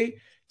say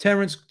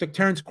the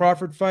Terrence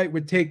Crawford fight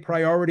would take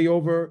priority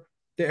over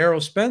the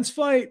Errol Spence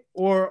fight,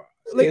 or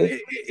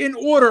like in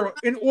order?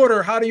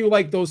 How do you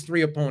like those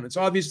three opponents?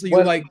 Obviously,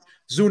 you like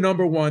Zoo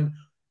number one,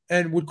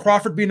 and would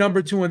Crawford be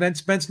number two and then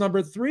Spence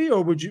number three,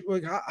 or would you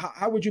like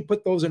how would you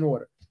put those in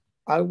order?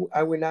 I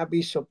would not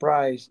be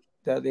surprised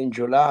that in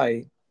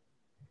July,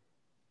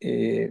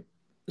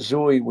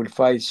 Zoe will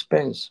fight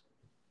Spence.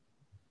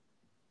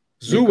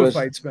 Zoo will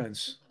fight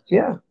Spence.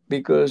 Yeah,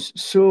 because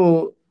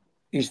Sue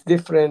is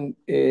different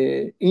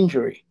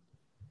injury.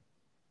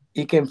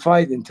 He can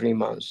fight in 3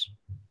 months.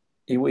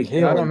 He will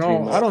heal. I don't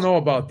know. I don't know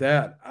about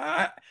that.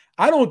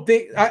 I don't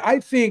think. I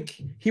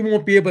think he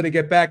won't be able to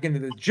get back into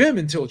the gym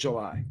until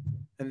July,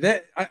 and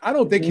that I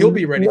don't think he'll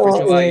be ready for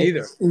July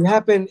either. It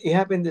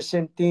happened the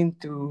same thing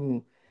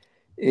to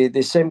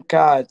the same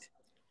cat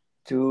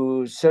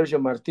to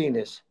Sergio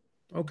Martinez.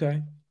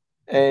 Okay.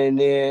 And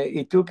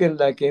it took him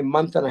like a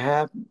month and a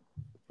half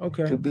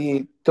to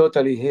be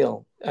totally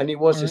healed. And it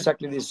was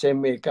exactly the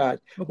same cat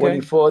when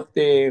he fought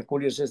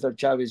Julio Cesar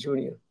Chavez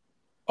Jr.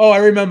 Oh, I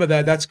remember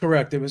that. That's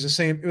correct. It was the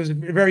same. It was a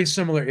very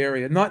similar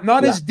area.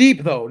 Not as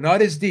deep though.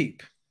 Not as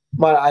deep.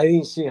 But I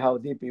didn't see how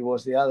deep it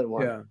was the other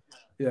one.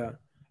 Yeah.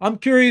 I'm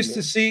curious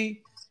to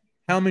see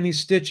how many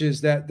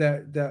stitches that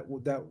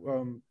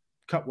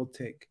cut will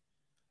take.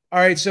 All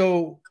right,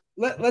 so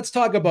let's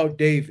talk about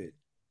David.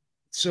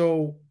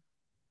 So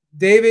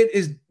David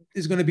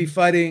is going to be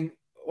fighting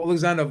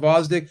Alexander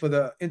Vosdik for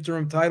the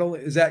interim title.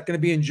 Is that going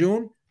to be in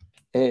June?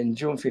 In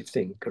June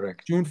 15th,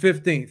 correct. June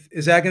 15th.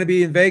 Is that going to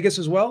be in Vegas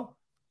as well?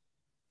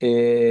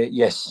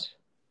 Yes.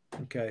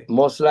 Okay.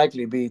 Most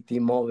likely be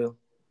T-Mobile.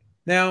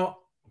 Now,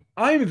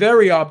 I'm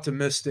very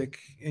optimistic,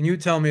 and you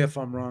tell me if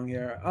I'm wrong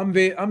here. I'm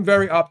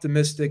very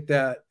optimistic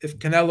that if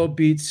Canelo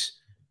beats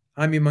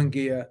Jaime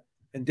Munguia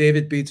and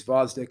David beats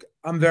Vosdik,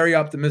 I'm very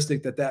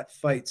optimistic that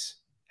fight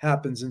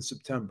happens in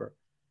September.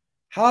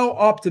 How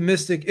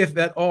optimistic, if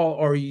at all,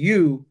 are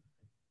you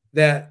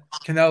that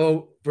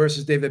Canelo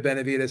versus David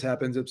Benavidez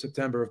happens in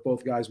September if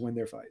both guys win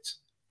their fights?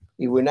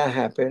 It will not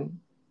happen.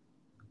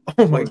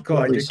 Oh my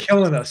God, you're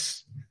killing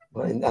us.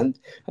 And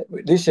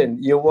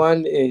listen, you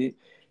want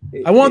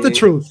I want the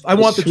truth. I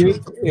want the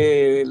truth.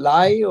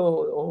 Lie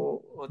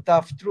or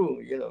tough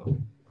truth, you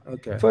know.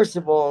 Okay. First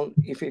of all,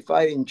 if we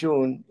fight in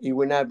June, it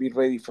will not be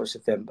ready for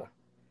September.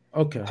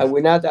 Okay. I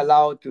will not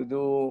allow to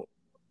do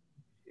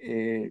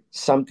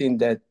something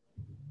that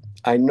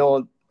I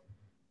know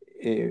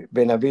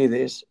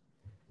Benavidez,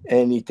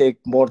 and it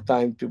take more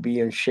time to be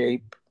in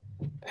shape,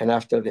 and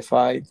after the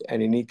fight,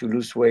 and he need to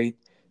lose weight.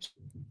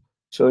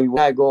 So he will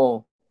not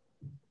go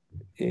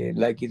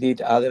like he did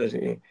others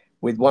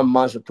with 1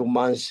 month or 2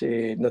 months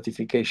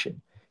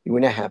notification. It will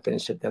not happen in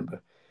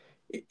September.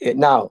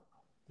 Now,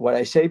 what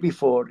I said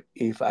before,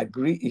 if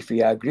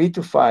we agree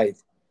to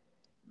fight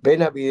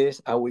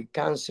Benavidez, I will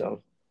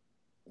cancel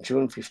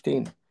June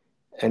 15th,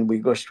 and we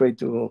go straight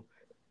to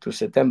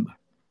September.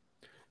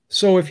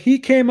 So if he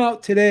came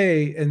out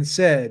today and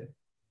said,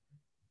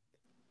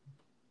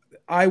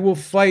 I will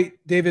fight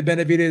David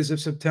Benavidez in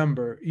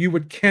September, you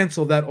would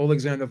cancel that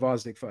Alexander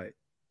Vosdik fight?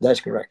 That's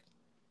correct.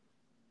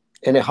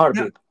 In a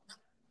heartbeat. Now,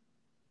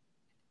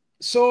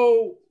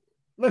 so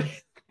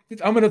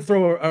I'm going to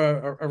throw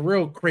a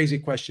real crazy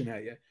question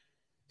at you.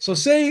 So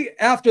say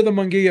after the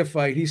Munguia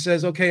fight, he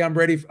says, okay, I'm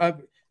ready.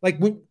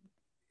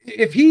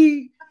 If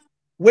he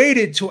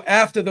waited till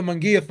after the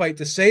Munguia fight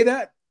to say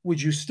that,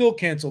 would you still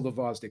cancel the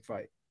Vosdik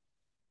fight?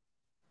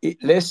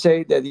 Let's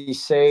say that he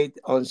said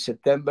on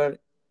September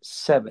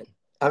 7th.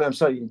 I'm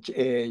sorry,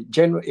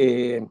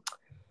 January,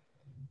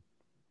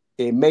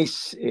 May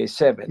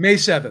 7th. May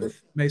 7th.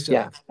 May 7th.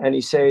 Yeah, and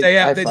he said,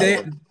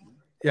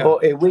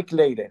 or a week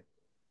later.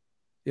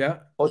 Yeah.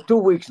 Or 2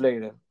 weeks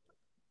later,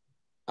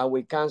 I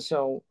will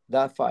cancel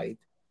that fight.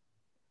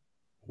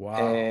 Wow.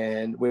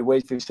 And we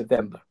wait till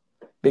September.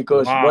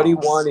 Because what he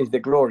wants is the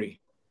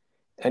glory.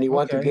 And he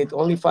wants to get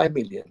only 5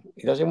 million.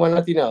 He doesn't want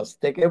nothing else.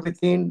 Take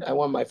everything. I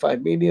want my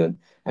 5 million,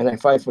 and I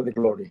fight for the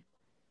glory.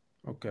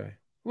 Okay.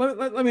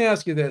 Let me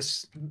ask you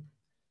this.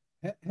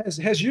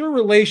 Has your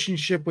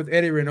relationship with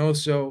Eddie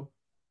Reynoso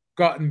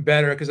gotten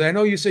better? Because I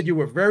know you said you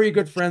were very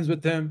good friends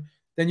with him.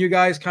 Then you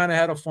guys kind of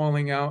had a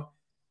falling out.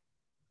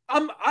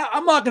 I'm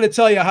not going to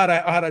tell you how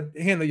to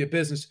handle your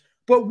business,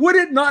 but would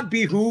it not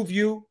behoove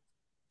you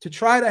to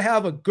try to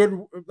have a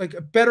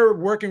better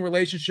working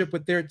relationship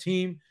with their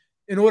team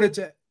in order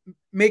to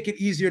make it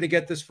easier to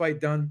get this fight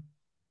done?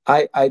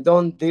 I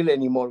don't deal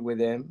anymore with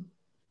them.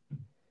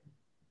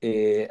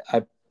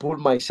 I pulled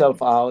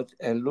myself out,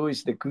 and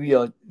Luis the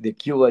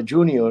Cuba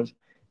Jr.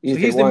 is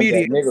the one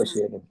that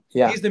negotiated.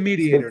 Yeah, he's the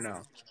mediator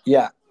now.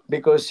 Yeah,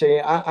 because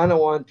I don't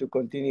want to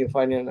continue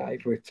fighting. I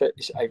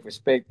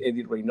respect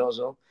Eddie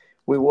Reynoso.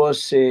 We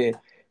was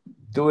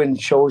doing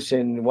shows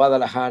in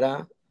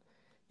Guadalajara.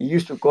 He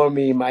used to call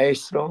me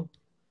maestro,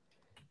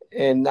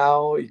 and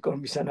now he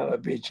called me son of a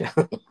bitch.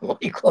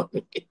 He called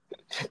me,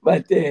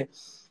 but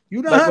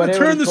You know but how to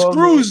whatever turn he the called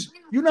me, screws.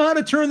 You know how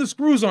to turn the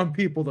screws on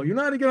people, though. You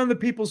know how to get under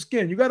people's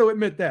skin. You got to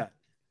admit that.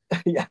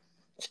 yeah,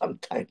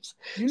 sometimes.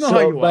 You know how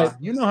So, you are.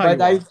 You know how but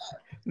you I are.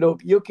 look.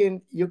 You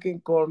can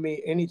call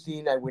me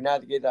anything. I will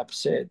not get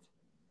upset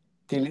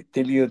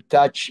till you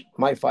touch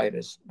my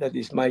fighters. That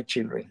is my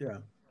children, Yeah.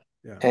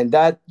 Yeah. and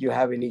that you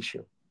have an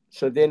issue.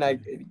 So then I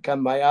Okay.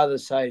 come my other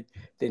side,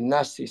 the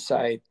nasty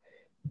side,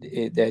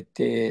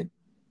 that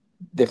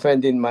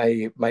defending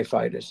my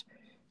fighters,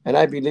 and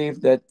I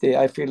believe that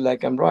I feel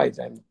like I'm right.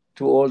 I'm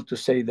too old to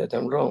say that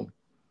I'm wrong.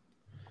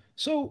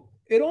 So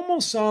it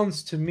almost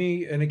sounds to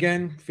me, and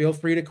again, feel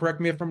free to correct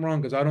me if I'm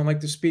wrong, because I don't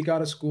like to speak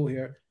out of school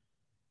here.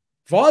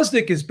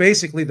 Vosdick is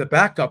basically the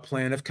backup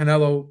plan if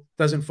Canelo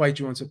doesn't fight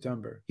you in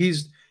September.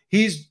 He's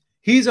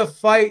a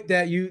fight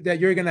that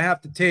you're going to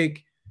have to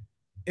take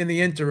in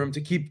the interim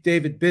to keep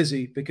David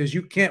busy because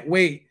you can't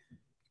wait,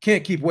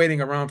 can't keep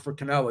waiting around for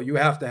Canelo. You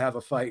have to have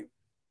a fight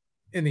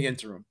in the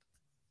interim.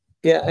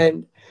 Yeah,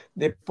 and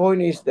the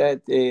point is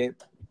that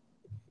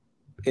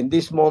in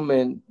this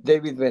moment,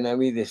 David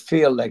Benavides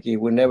feel like it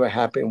will never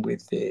happen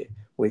with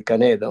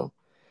Canelo,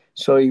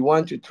 so he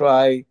want to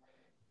try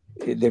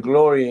the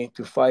glory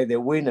to fight the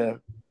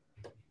winner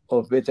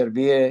of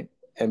Beterbiev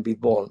and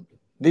Bitbol.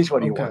 This is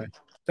what he Okay, want.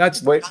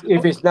 that's But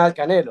if it's not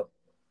Canelo,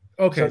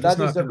 okay. so If it's that is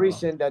not the Canelo,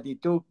 reason that he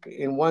took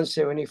in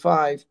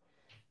 175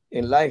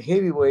 in light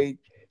heavyweight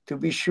to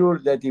be sure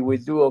that he will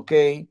do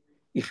okay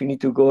if he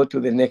need to go to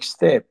the next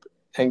step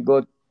and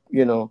go,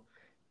 you know,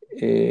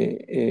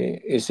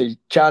 as a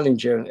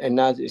challenger and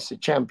not as a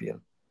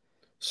champion.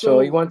 So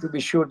he so want to be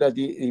sure that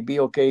he be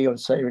okay on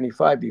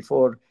 75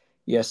 before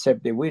he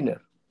accept the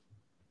winner.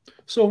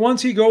 so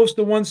once he goes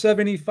to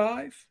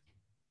 175,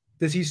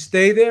 does he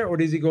stay there or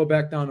does he go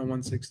back down to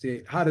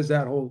 168? How does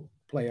that whole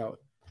play out?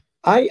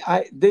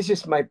 I this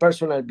is my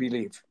personal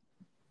belief.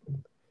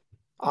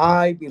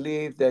 I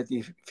believe that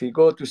if he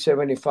go to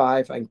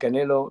 75 and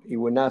Canelo, he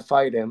will not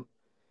fight him.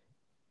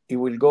 He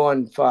will go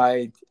and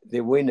fight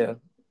the winner,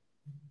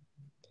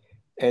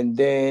 and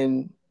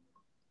then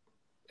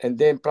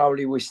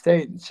probably we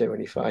stay in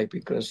 75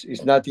 because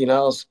it's nothing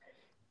else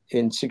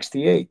in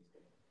 68.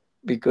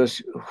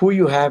 Because who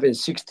you have in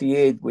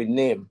 68 with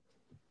Nim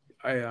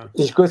I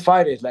is good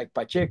fighters like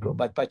Pacheco,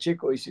 but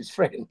Pacheco is his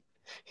friend.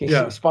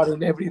 yeah He's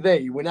fighting every day.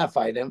 You will not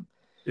fight him.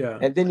 yeah.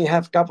 And then you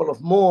have a couple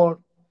of more.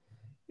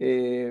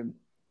 He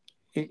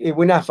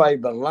will not fight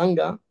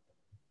Berlanga,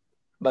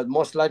 but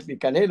most likely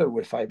Canelo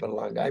will fight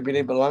Berlanga. I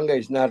believe Berlanga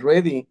is not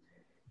ready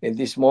in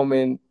this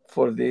moment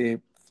for to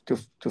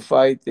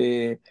fight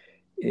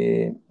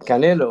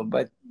Canelo,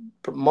 but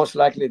most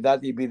likely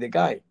that will be the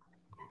guy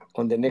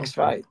on the next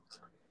Okay. fight.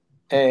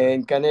 Okay.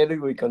 And Canelo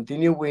will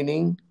continue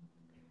winning.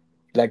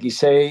 Like he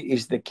say,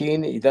 is the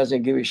king. He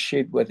doesn't give a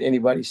shit what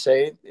anybody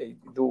say. He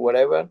do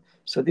whatever.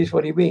 So this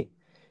what he be.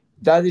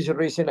 That is the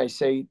reason I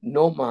say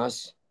no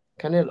mas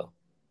Canelo.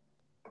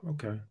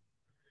 Okay.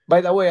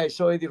 By the way, I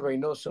saw Eddie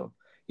Reynoso.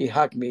 He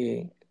hugged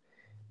me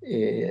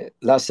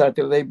last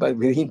Saturday, but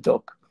we didn't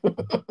talk.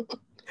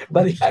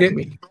 But he hugged Gave,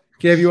 me.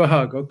 gave you a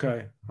hug.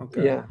 Okay.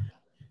 Okay. Yeah.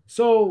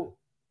 So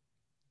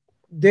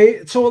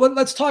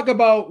let's talk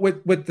about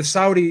what the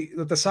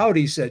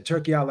Saudis said,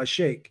 Turkey al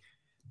Sheikh.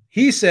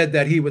 He said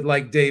that he would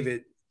like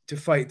David to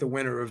fight the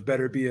winner of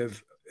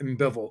Beterbiev and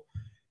Bivol.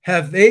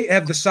 Have the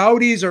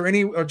Saudis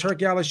or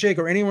Turkey al Sheikh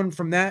or anyone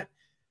from that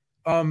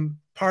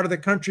part of the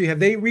country, have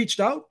they reached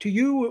out to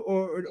you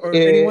or Uh,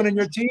 anyone in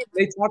your team?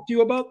 They talked to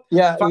you about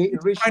yeah, he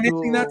reached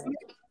financing that? to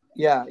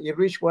yeah, he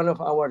reached one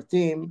of our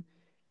team,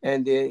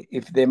 and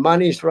if the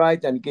money is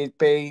right and get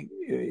paid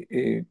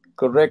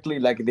correctly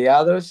like the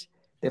others,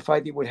 the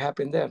fighting will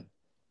happen there.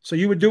 So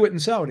you would do it in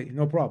Saudi,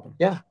 no problem.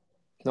 Yeah,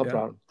 no Yeah.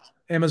 problem.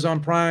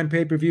 Amazon Prime,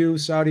 pay-per-view,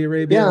 Saudi Yeah,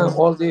 Arabia.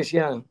 all this,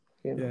 yeah,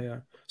 you Yeah, know. yeah.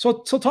 So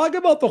talk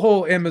about the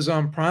whole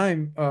Amazon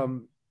Prime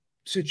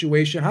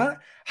situation.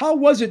 How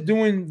was it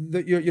doing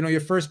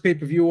your first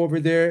pay-per-view over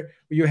there?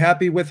 Were you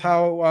happy with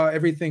how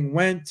everything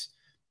went?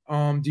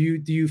 Do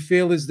you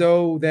feel as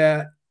though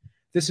that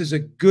this is a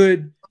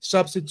good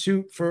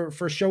substitute for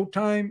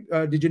Showtime?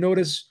 Did you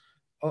notice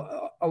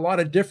a lot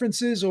of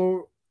differences,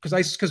 or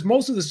because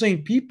most of the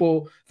same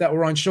people that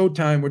were on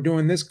Showtime were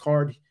doing this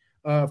card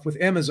with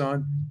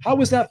Amazon? How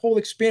was that whole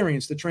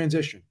experience, the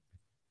transition?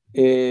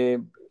 Uh,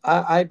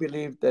 I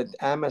believe that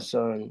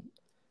Amazon.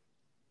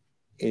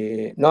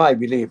 No, I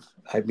believe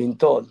I've been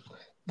told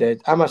that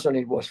Amazon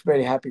it was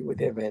very happy with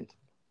the event,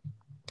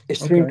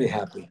 extremely Okay.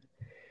 happy,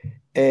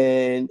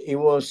 and it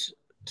was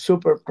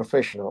super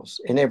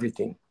professionals and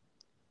everything.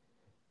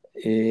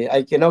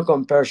 I cannot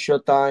compare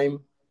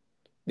Showtime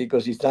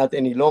because it's not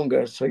any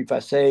longer. So if I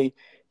say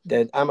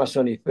that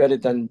Amazon is better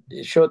than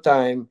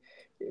Showtime,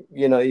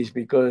 it's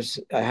because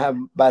I have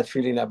bad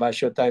feeling about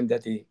Showtime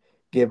that he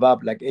gave up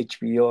like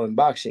HBO and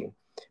boxing.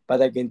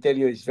 but I can tell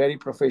you it's very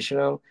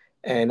professional,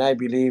 and I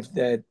believe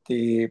that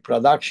the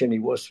production,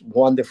 it was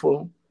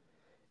wonderful,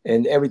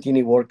 and everything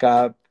it worked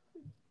out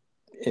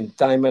in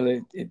time,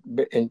 and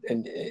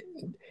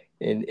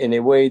in a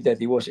way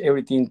that it was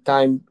everything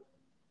time,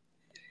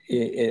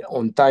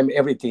 on time,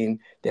 everything,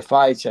 the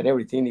fights and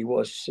everything, it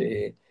was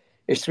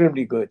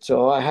extremely good.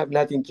 So I have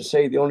nothing to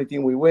say. The only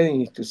thing we're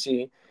waiting is to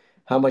see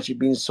how much it's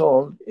been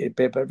sold in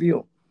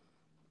pay-per-view.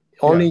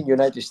 Only in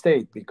United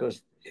States,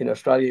 because in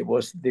Australia it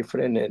was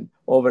different, and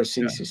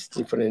overseas it's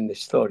different in the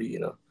story, you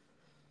know.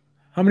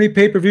 How many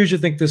pay-per-views you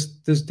think this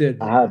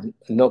did? I have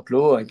no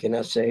clue. I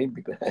cannot say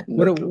because I have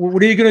no clue.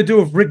 What are you going to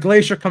do if Rick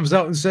Glacier comes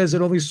out and says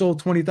it only sold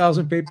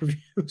 20,000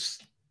 pay-per-views?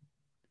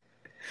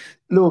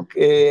 Look,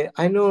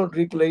 I know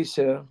Rick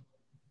Glacier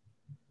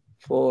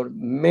for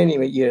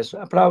many years,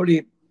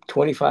 probably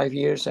 25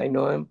 years I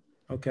know him.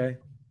 Okay.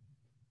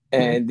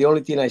 And the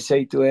only thing I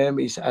say to him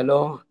is,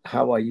 hello,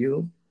 how are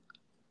you?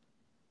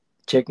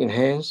 Checking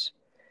hands.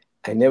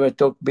 I never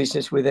talk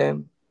business with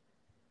him.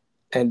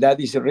 And that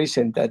is the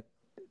reason that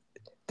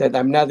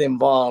I'm not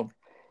involved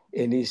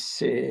in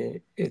his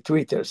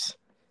Twitters.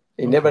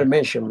 He never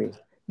mentioned me,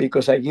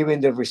 because I give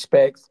him the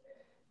respect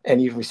and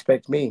he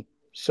respect me.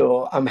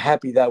 So I'm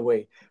happy that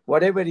way.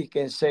 Whatever he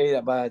can say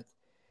about,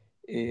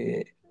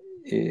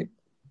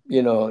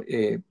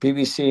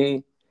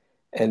 PVC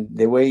and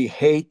the way he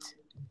hate,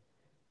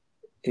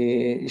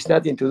 it's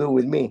nothing to do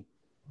with me.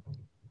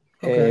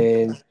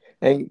 Okay.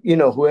 And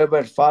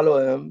whoever follow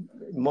him,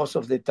 most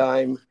of the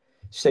time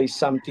say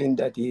something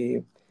that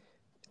he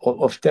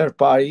of third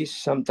parties.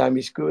 Sometimes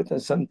is good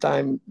and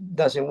sometimes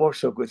doesn't work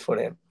so good for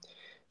him.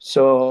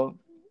 So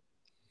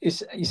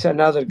it's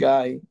another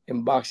guy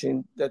in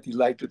boxing that he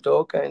like to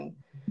talk, and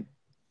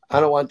I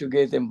don't want to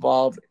get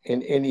involved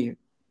in any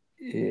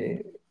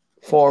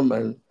form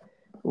and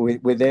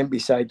with them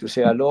beside to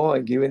say hello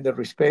and give him the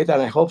respect,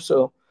 and I hope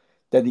so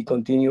that he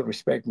continue to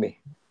respect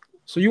me.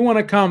 So you want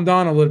to calm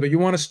down a little bit. You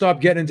want to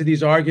stop getting into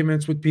these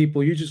arguments with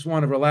people. You just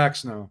want to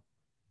relax now.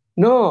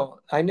 No,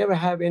 I never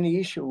have any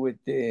issue with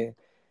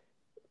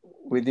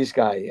this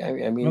guy.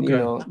 I mean,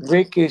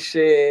 Rick is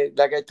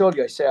like I told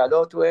you. I say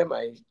hello to him.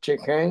 I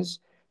shake hands,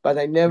 but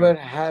I never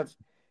have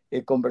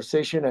a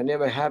conversation. I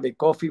never have a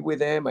coffee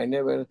with him. I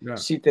never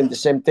sit in the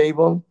same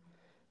table.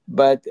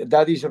 But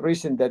that is the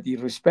reason that he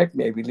respect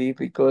me, I believe,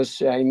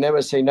 because I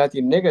never say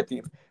nothing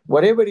negative.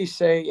 Whatever he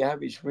say, he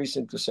have his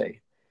reason to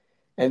say.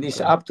 And it's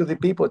up to the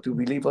people to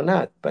believe or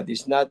not, but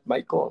it's not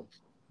my call.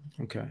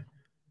 Okay.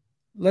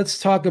 Let's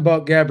talk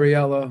about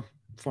Gabriela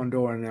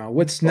Fundora now.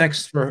 What's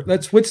next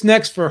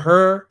for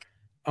her?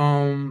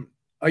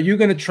 Are you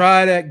going to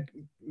try to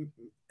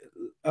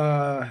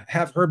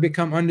have her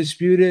become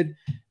undisputed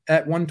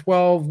at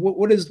 112?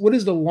 What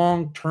is the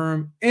long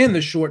term and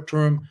the short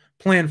term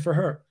plan for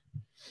her?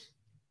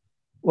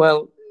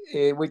 Well,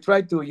 we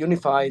tried to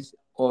unify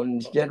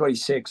on January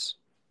 6th,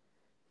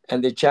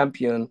 and the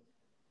champion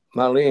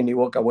Marlene, he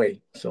walked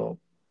away. So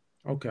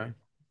okay.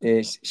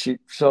 You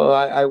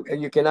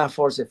cannot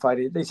force a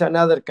fight. There's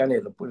another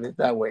Canelo, put it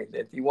that way,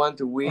 that you want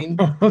to win.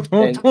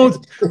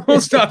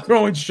 Don't stop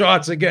throwing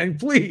shots again,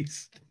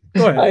 please.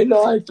 Go ahead. I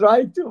know, I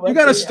tried to. You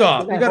gotta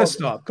stop. You gotta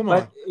stop. Come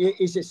on.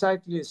 It's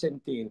exactly the same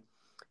thing.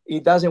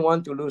 He doesn't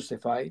want to lose the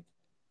fight,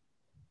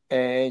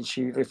 and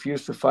she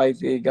refused to fight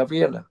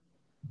Gabriela.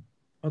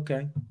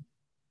 Okay.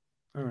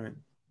 All right.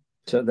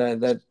 So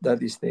that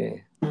is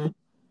the.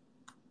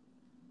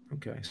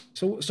 Okay.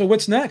 So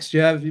what's next?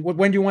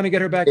 When do you want to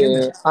get her back in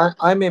there?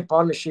 I'm in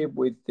partnership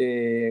with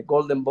the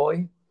Golden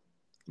Boy.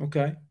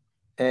 Okay.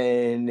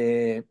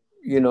 And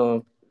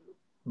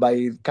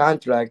by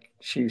contract,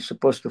 she's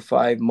supposed to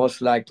fight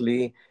most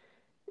likely,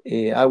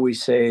 I would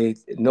say,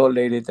 no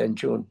later than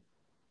June.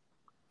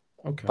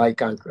 Okay. By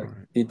contract.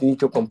 Right. It needs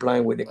to comply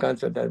with the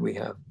contract that we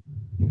have.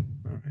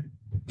 All right.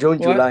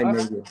 June, July,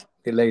 maybe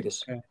the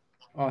latest. Okay.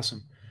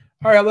 Awesome.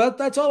 All right, well,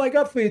 that's all I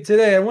got for you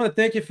today. I want to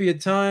thank you for your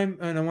time,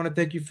 and I want to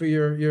thank you for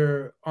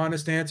your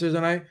honest answers.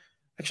 And I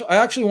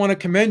actually want to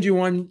commend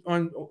you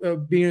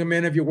on being a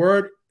man of your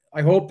word.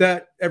 I hope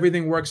that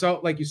everything works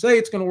out like you say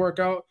it's going to work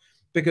out,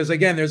 because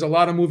again, there's a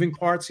lot of moving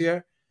parts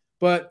here.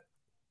 But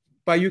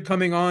by you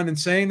coming on and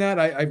saying that,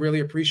 I really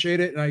appreciate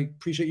it, and I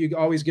appreciate you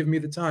always giving me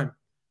the time.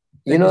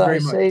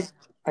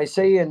 I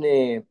say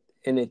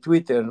in a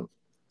Twitter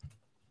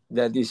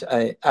that is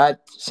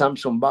at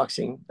Sampson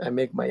Boxing. I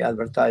make my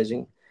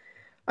advertising.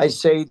 I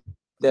say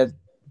that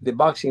the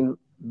boxing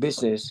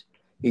business,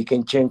 it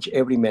can change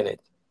every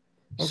minute.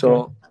 Okay.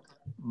 So,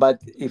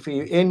 but if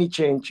any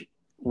change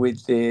with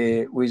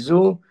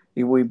Zoo,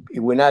 it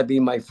will not be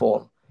my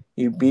fault.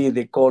 It will be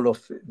the call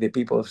of the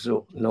people of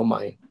Zoo, not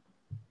mine.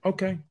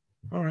 Okay.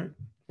 All right.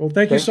 Well,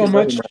 thank you so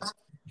much.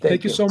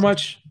 Thank you so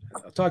much.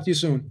 I'll talk to you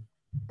soon.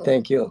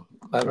 Thank you.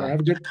 Bye-bye.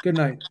 Have a good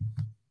night.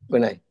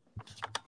 Good night.